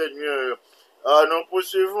au Seigneur. Nous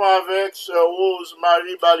poursuivons avec sœur Rose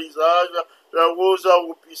Marie Balisage, Sœur Rosa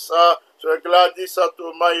Roupissa, Sœur Gladys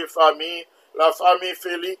Thomas et famille, la famille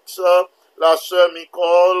Félix, la sœur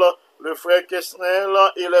Nicole, le frère Kesnel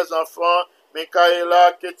et les enfants,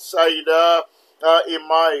 Michaela, Ketsaïda et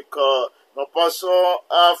Mike. Nous passons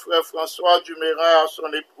à frère François Dumérin et à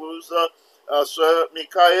son épouse, sœur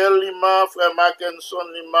Michael Lima, frère Mackinson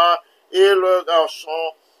Lima et leur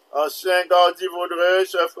garçon, ancien Gardi Vaudreuil,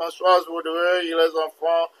 sœur Françoise Vaudreuil et les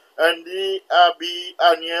enfants, Andy, Abby,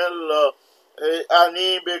 Aniel et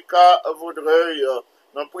Annie Becca Vaudreuil.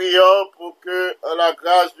 Nous prions pour que la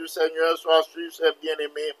grâce du Seigneur soit sur ses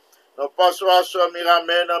bien-aimés. Nous passons à sœur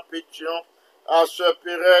Miramène Pétion, à sœur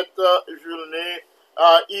Perrette Julné,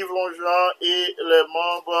 à Yvon Jean et les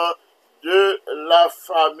membres de la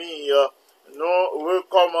famille. Nous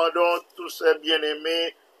recommandons tous ces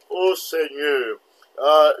bien-aimés au Seigneur.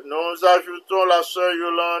 Nous ajoutons la sœur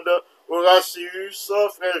Yolande Horatius,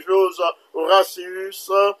 frère Jose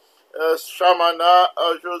Horatius, Chamana,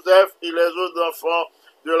 Joseph et les autres enfants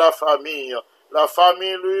de la famille. La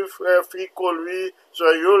famille, lui, frère Frico, lui,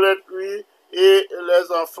 sœur Yolette, lui, et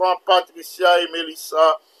les enfants Patricia et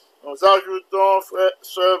Mélissa. Nous ajoutons frère,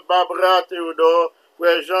 sœur Barbara Théodore,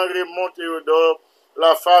 frère Jean-Raymond Théodore,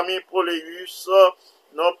 la famille Poléus.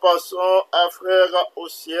 Nous passons à frère au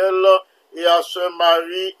ciel et à sœur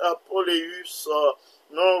Marie Poléus.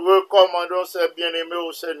 Nous recommandons ces bien-aimés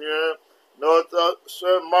au Seigneur, notre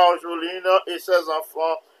sœur Marjoline et ses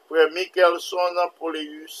enfants, frère Michelson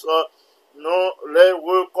Poléus. Nous les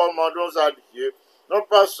recommandons à Dieu. Nous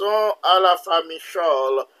passons à la famille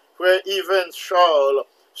Charles, frère Yvan Charles,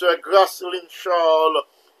 sœur Graceline Charles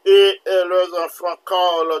et leurs enfants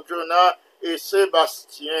Carl, Jonah et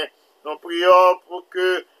Sébastien. Nous prions pour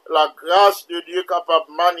que la grâce de Dieu capable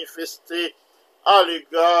de manifester à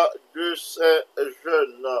l'égard de ces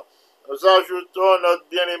jeunes. Nous ajoutons notre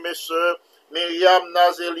bien-aimée sœur Myriam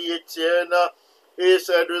Nazélie Etienne et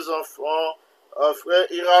ses deux enfants, frère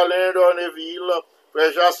Iralin d'Ornéville,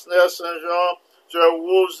 frère Jasner Saint-Jean, sœur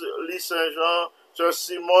Rose Lee Saint-Jean, sœur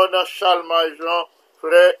Simone Chalma-Jean,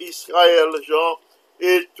 frère Israël Jean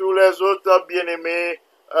et tous les autres bien-aimés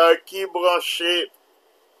qui branchés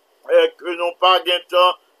que nous pas de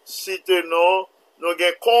temps citer nous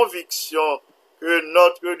avons conviction que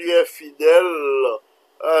notre Dieu est fidèle,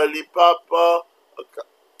 les papas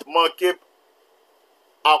manquer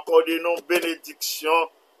accorder nos bénédictions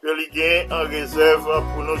que les gains en réserve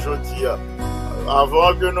pour nous aujourd'hui.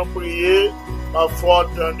 Avant que nous prions, parfois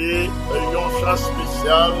attendez une chance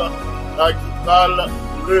spéciale qui parle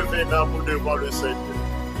lever nous devant le Seigneur.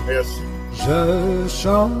 Merci. Je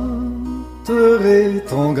chanterai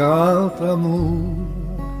ton grand amour,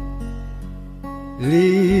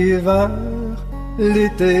 l'hiver,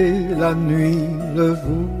 l'été, la nuit, le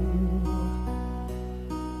jour,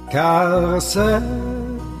 car cet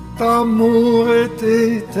amour est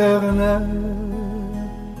éternel,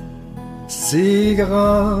 si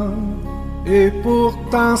grand et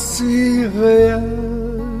pourtant si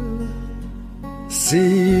réel,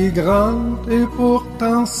 si grand et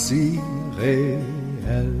pourtant si réel.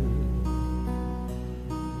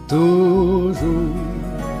 Toujours,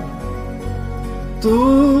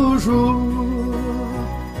 toujours,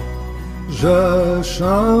 je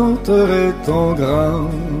chanterai ton grand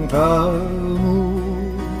amour.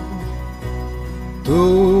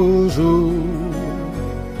 Toujours,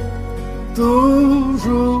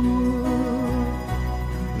 toujours,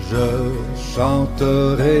 je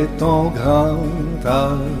chanterai ton grand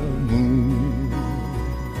amour.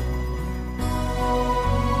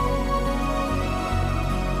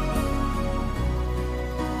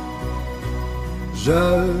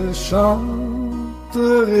 Je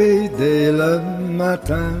chanterai dès le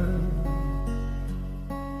matin,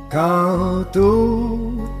 quand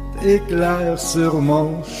tout éclaire sur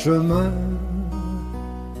mon chemin.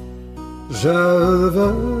 Je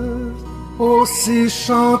veux aussi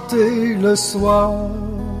chanter le soir,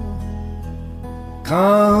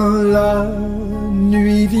 quand la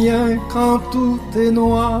nuit vient, quand tout est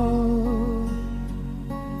noir.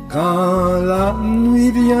 Quand la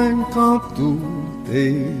nuit vient, quand tout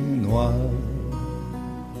est noir.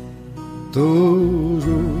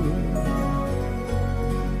 Toujours,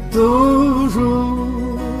 toujours,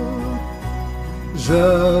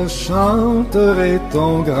 je chanterai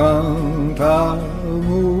ton grand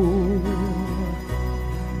amour.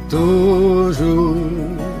 Toujours,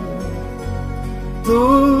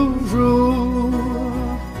 toujours,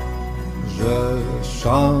 je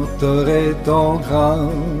chanterai ton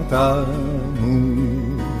grand amour.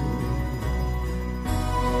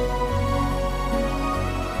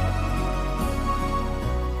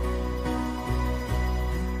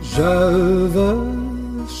 Je veux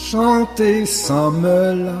chanter sans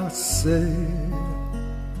me lasser.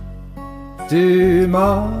 Tu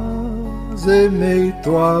m'as aimé,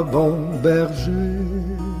 toi, bon berger.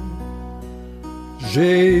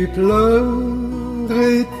 J'ai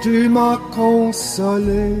pleuré, tu m'as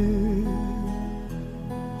consolé.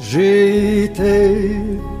 J'ai été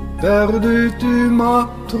perdu, tu m'as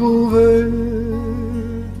trouvé.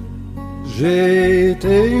 J'ai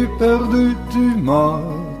été perdu, tu m'as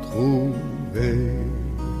trouvé.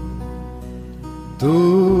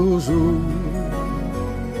 Toujours,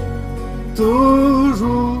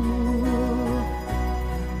 toujours,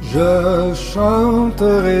 je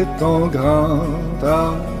chanterai ton grand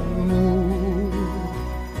amour.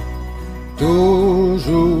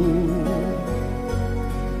 Toujours,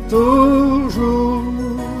 toujours,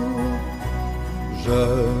 je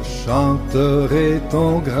chanterai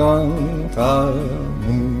ton grand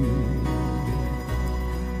amour.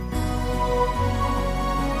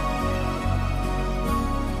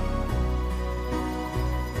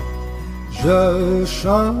 Je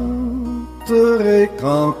chanterai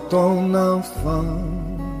quand ton enfant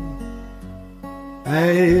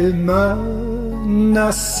est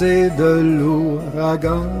menacé de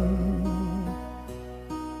l'ouragan,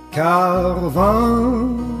 car vents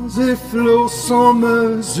et flots sont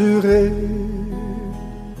mesurés,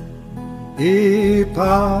 et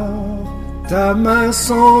par ta main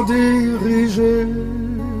sont dirigés,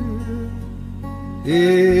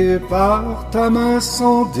 et par ta main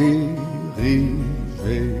sont dirigés.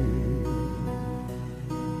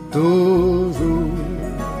 Toujours,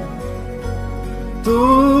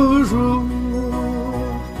 toujours,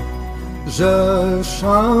 je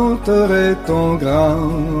chanterai ton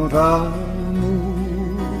grand amour.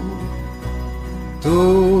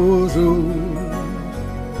 Toujours,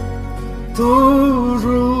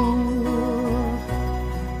 toujours,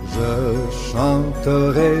 je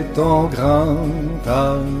chanterai ton grand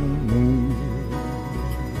amour.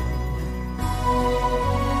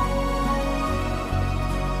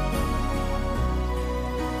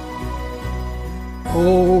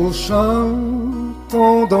 Oh,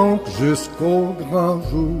 chantons donc jusqu'au grand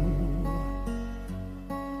jour,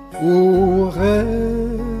 où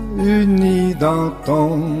réunis dans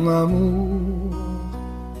ton amour,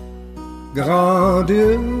 grand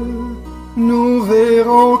Dieu, nous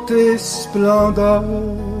verrons tes splendeurs,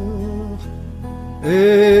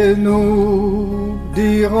 et nous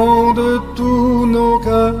dirons de tous nos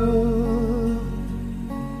cœurs,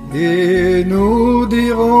 et nous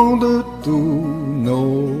dirons de tous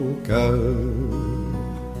nos cœurs.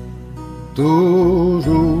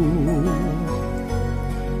 Toujours,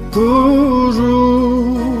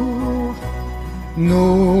 toujours,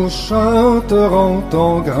 nous chanterons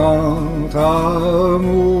ton grand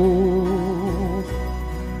amour.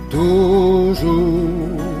 Toujours,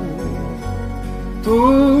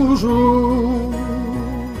 toujours,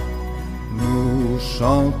 nous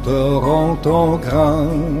chanterons ton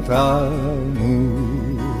grand amour.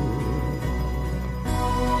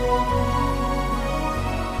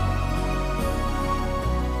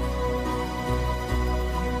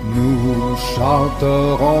 Nous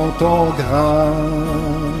chanterons ton grand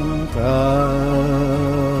amour.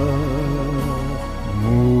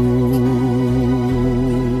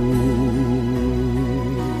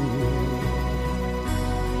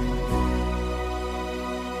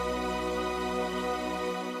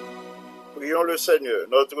 Prions le Seigneur,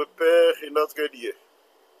 notre Père et notre Dieu.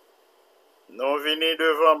 Nous venons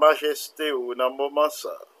devant majesté ou dans le moment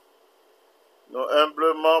ça. Nous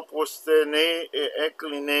humblement prosternés et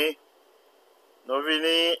inclinés, nous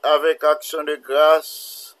venons avec action de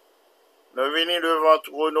grâce, nous venons devant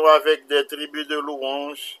trône avec des tribus de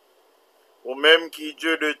louanges, au même qui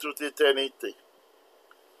Dieu de toute éternité.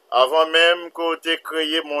 Avant même qu'on t'ait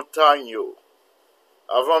créé montagne,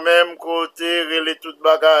 avant même qu'on t'ait relé toute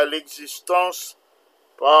bagarre à l'existence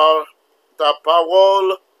par ta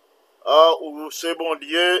parole, où c'est bon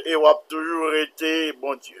Dieu et où a toujours été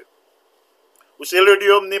bon Dieu. Où c'est le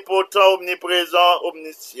Dieu omnipotent, omniprésent,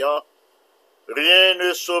 omniscient. Rien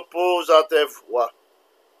ne s'oppose à tes voies.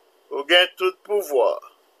 Où gain tout pouvoir,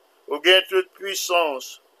 où gain toute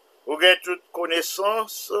puissance, où gain toute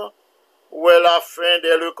connaissance, où est la fin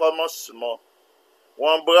dès le commencement. Où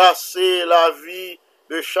embrasser la vie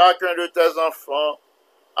de chacun de tes enfants,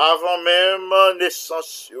 avant même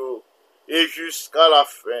naissance et jusqu'à la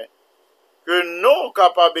fin. Que non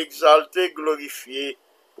capable d'exalter, glorifier,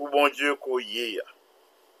 pour bon Dieu qu'on y est.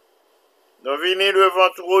 Nous venons devant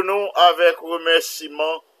trône avec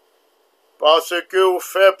remerciement parce que vous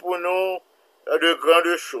faites pour nous de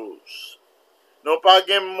grandes choses. Nous pas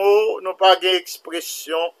de mots, nous pas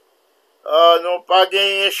d'expression, Nous pas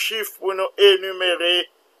gagné un chiffre pour nous énumérer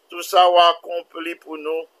tout ça ou accompli pour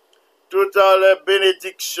nous. Toutes les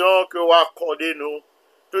bénédictions que vous accordez nous,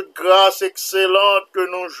 toute grâce excellente que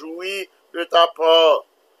nous jouis de ta part.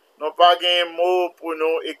 Nous pas gagné un mot pour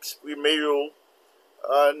nous exprimer. Nous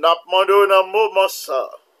demandons dans le moment ça,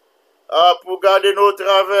 pour garder nos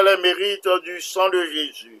travers les mérites du sang de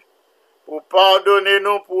Jésus, pour pardonner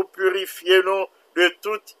nous, pour purifier nous de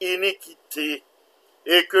toute iniquité,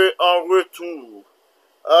 et que en retour,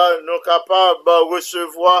 nous capables de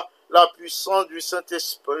recevoir la puissance du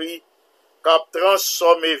Saint-Esprit, cap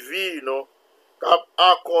transformer vie, nous, cap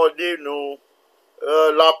accorder nous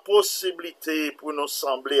la possibilité pour nous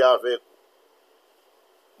sembler avec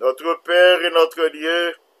notre Père et notre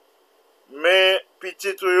Dieu, mais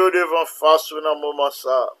petit tuyau devant face dans le moment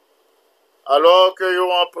ça. Alors que nous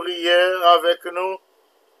en prière avec nous,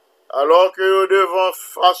 alors que nous devant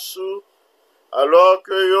face, alors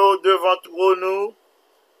que nous devant trop nous,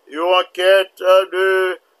 nous en quête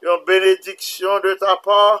de une bénédiction de ta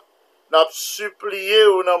part, nous supplié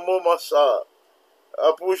au moment ça,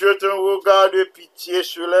 pour jeter un regard de pitié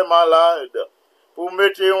sur les malades, pour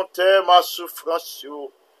mettre un terme à souffrance,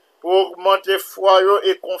 pour augmenter foi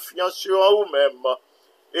et confiance en vous-même,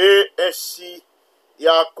 et ainsi, il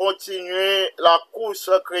a continué la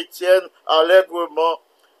course chrétienne allègrement,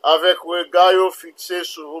 avec regard fixé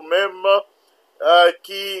sur vous-même,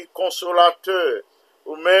 qui consolateur,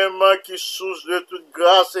 ou même qui source de toute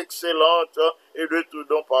grâce excellente et de tout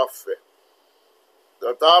don parfait.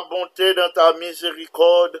 Dans ta bonté, dans ta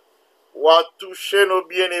miséricorde, ou à toucher nos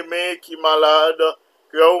bien-aimés qui malades,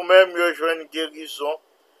 que vous-même rejoignent guérison,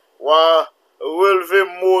 ou à relever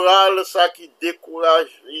moral ça qui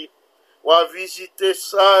décourage, ou à visiter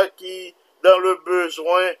ça qui dans le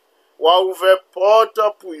besoin, ou à ouvrir porte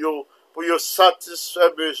pour yo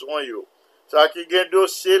satisfaire besoin yo. Ça qui gagne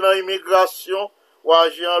dossier dans l'immigration, ou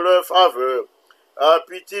agir en leur faveur. Un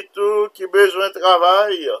petit tout qui besoin de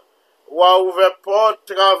travail, ou à ouvrir porte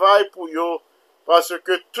travail pour yo, parce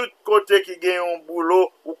que tout côté qui gagne un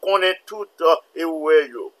boulot, ou connaît tout et où est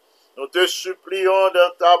yo. Nous te supplions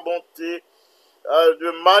dans ta bonté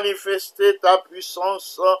de manifester ta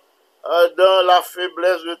puissance dans la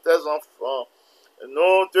faiblesse de tes enfants.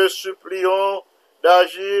 Nous te supplions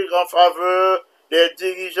d'agir en faveur des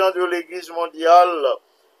dirigeants de l'Église mondiale,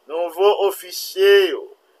 nouveaux officiers,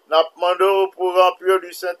 nous demandons pour remplir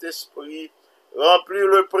du Saint-Esprit, remplir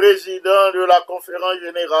le président de la conférence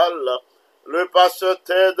générale, le pasteur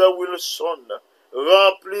Ted Wilson,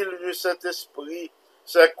 remplir du Saint-Esprit,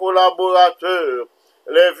 ses collaborateurs,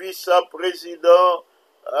 les vice-présidents,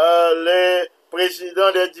 les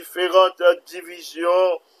présidents des différentes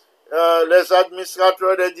divisions, les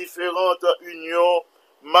administrateurs des différentes unions,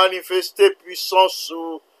 manifester puissance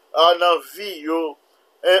en vie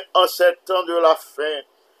en ces temps de la fin.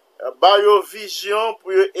 Bayo vision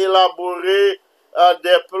pour élaborer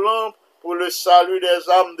des plans pour le salut des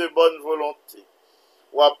âmes de bonne volonté.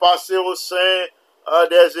 Ou à passer au sein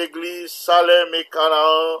des églises Salem et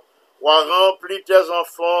Canaan, ou à remplir tes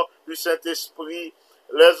enfants du Saint-Esprit,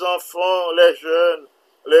 les enfants, les jeunes,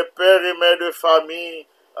 les pères et mères de famille,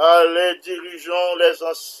 les dirigeants, les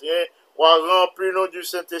anciens, ou à remplir nous du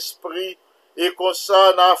Saint-Esprit, et comme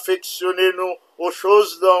ça, n'a affectionné nous aux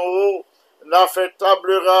choses d'en haut, n'a fait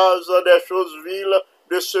table rase des choses viles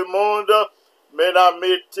de ce monde, mais n'a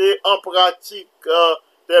mettez en pratique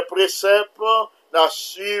des préceptes, n'a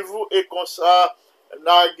suivi et comme ça,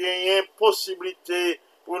 n'a gagné possibilité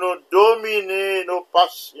pour nous dominer nos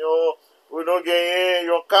passions, pour nous gagner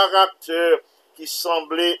un caractère qui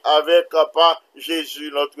semblait avec pas Jésus,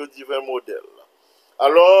 notre divin modèle.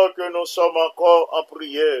 Alors que nous sommes encore en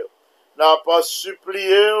prière, n'a pas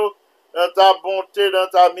supplié dans ta bonté, dans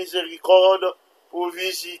ta miséricorde, pour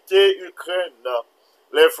visiter Ukraine,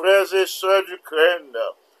 les frères et sœurs d'Ukraine,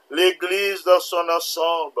 l'Église dans son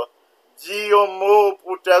ensemble. Dis un mot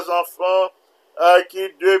pour tes enfants qui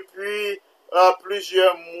depuis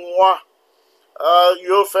plusieurs mois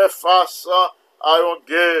ont fait face à une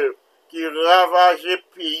guerre qui ravage le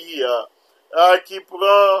pays, qui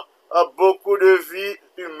prend beaucoup de vies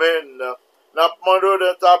humaines. Nous demandons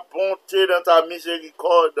de ta bonté, de ta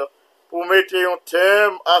miséricorde, pour mettre un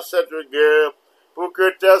terme à cette guerre, pour que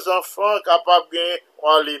tes enfants capables de gagner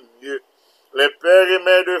aller mieux. Les pères et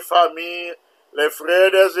mères de famille, les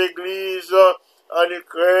frères des églises en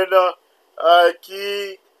Ukraine,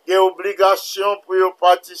 qui ont obligation pour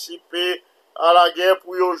participer à la guerre,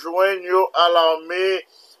 pour joindre à l'armée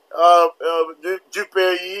du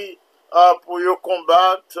pays, pour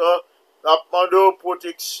combattre, nous demandons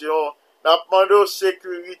protection, nous demandons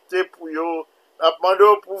sécurité pour eux, nous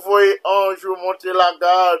demandons pour voir ange monter la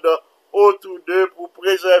garde autour d'eux pour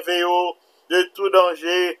préserver eux de tout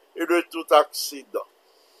danger et de tout accident.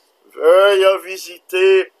 Veuille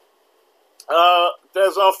visiter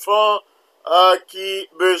tes enfants qui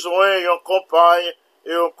besoin d'une compagne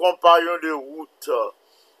et un compagnon de route.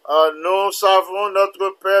 Nous savons, notre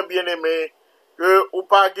Père bien-aimé, que ou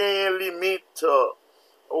pas gagner limite,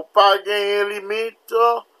 ou pas gagner limite,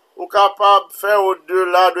 ou capable de faire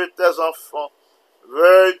au-delà de tes enfants.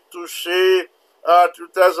 Veuille toucher à tous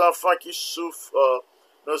tes enfants qui souffrent.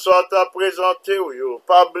 Nous sommes à présenter,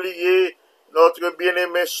 pas oublier notre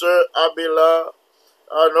bien-aimée sœur Abella,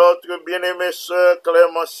 à notre bien-aimée sœur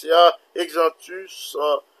Clémentia Exantus,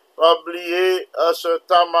 pas oublier à sœur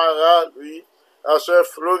Tamara, lui, à sœur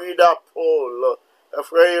Florida Paul, à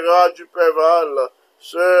frère Ira Duperval,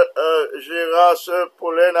 sœur Gérard, sœur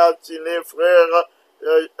Pauline Altiné, frère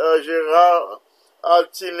Gérard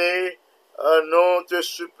Altiné, nous te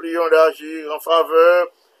supplions d'agir en faveur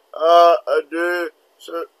de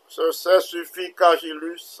ce Saint-Suffit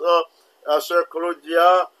Cagilus, à sœur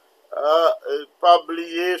Claudia, pas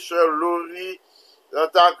oublier sœur Laurie, dans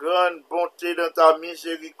ta grande bonté, dans ta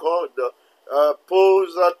miséricorde,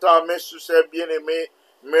 pose ta main sur ses bien-aimés.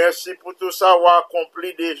 Merci pour tout ça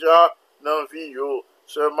accompli déjà dans la vie.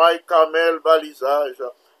 Sœur Maï Kamel Balisage,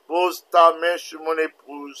 pose ta main sur mon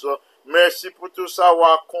épouse. Merci pour tout ça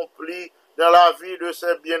accompli dans la vie de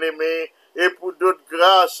ses bien-aimés et pour d'autres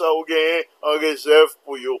grâces ou gain en réserve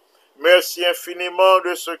pour eux. Merci infiniment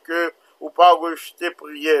de ce que vous pas rejeté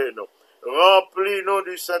prière. Remplis-nous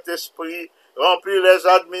du Saint-Esprit, remplis les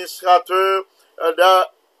administrateurs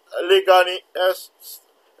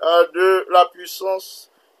de la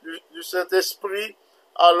puissance du Saint-Esprit,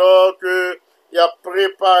 alors que il a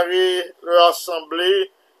préparé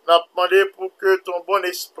l'assemblée, n'a demandé pour que ton bon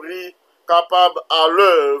esprit capable à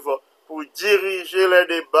l'œuvre pour diriger les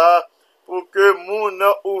débats, pour que moun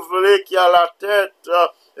ouvre qui a la tête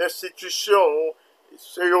l'institution,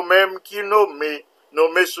 c'est eux-mêmes qui nommé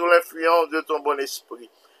sous l'influence de ton bon esprit.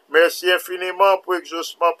 Merci infiniment pour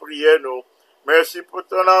exaucement prière nous. Merci pour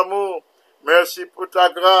ton amour. Merci pour ta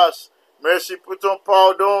grâce. Merci pour ton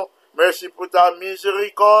pardon. Merci pour ta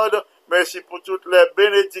miséricorde. Merci pour toutes les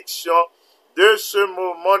bénédictions de ce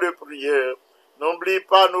moment de prière. N'oublie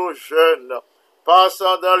pas nos jeunes,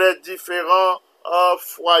 passant dans les différents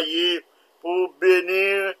foyers pour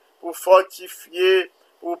bénir, pour fortifier,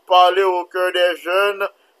 pour parler au cœur des jeunes,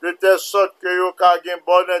 de telle sorte que vous ayez une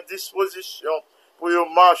bonne disposition pour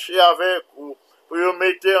marcher avec vous, pour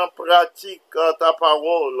mettre en pratique ta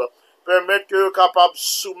parole, permettre que vous capable de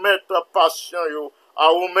soumettre passion à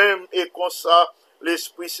vous-même et comme ça,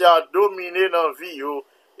 l'Esprit s'est dominé dans la vie. Il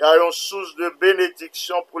y a une source de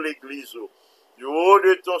bénédiction pour l'Église. Du haut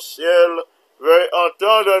de ton ciel, veuille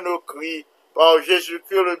entendre nos cris par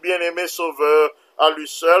Jésus-Christ le bien-aimé Sauveur. À lui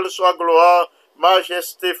seul soit gloire,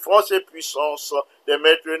 majesté, force et puissance, dès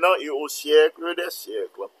maintenant et au siècle des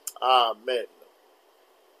siècles. Amen.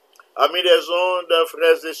 Amis des ondes,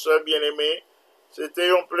 frères et sœurs bien-aimés, c'était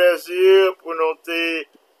un plaisir pour nous te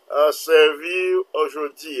servir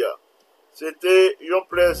aujourd'hui. C'était un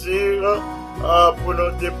plaisir pour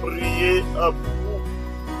nous te prier pour vous.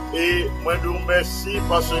 Et moi nous remercie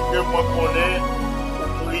parce que moi connais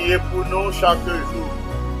vous prier pour nous chaque jour.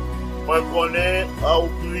 Moi connais vous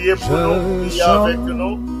prier pour nous, prier avec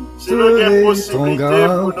nous. Si nous avons possibilité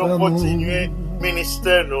pour nous continuer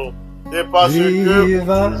ministère nous. C'est parce que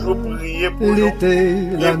vous toujours priez pour nous.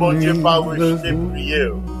 Et mon Dieu pas rejeter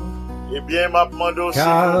prière. Eh bien, m'a demandé aussi, s'il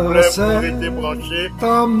vous plaît, pour rester branché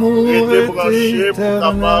pour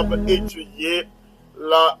capable d'étudier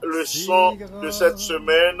la leçon de cette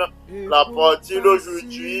semaine, la partie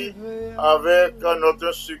d'aujourd'hui, avec notre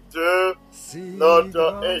instructeur,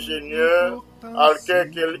 notre ingénieur,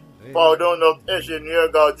 notre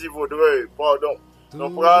ingénieur Gardi Vaudreuil,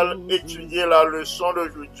 Nous allons étudier la leçon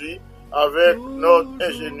d'aujourd'hui avec notre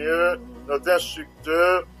ingénieur, notre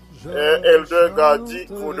instructeur, Elder Gardi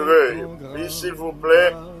Vaudreuil. Puis, s'il vous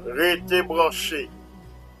plaît, restez branchés.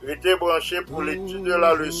 Restez branchés pour l'étude de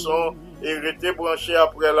la leçon et restez branchés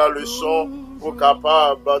après la leçon pour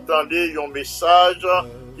capable d'entendre un message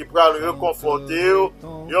qui pourra le réconforter,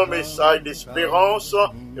 un message d'espérance,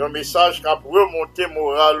 un message qui va remonter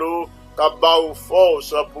moral, qui va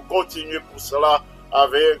force pour continuer pour cela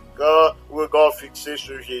avec regard fixé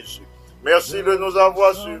sur Jésus. Merci de nous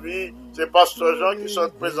avoir suivis. C'est Pasteur Jean qui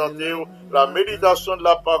sont présentés la méditation de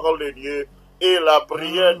la parole de Dieu et la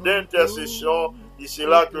prière d'intercession. D'ici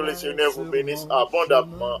là, que le Seigneur vous bénisse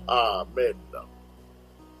abondamment. Amen.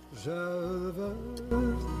 Je veux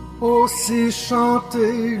aussi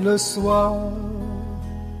chanter le soir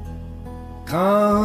quand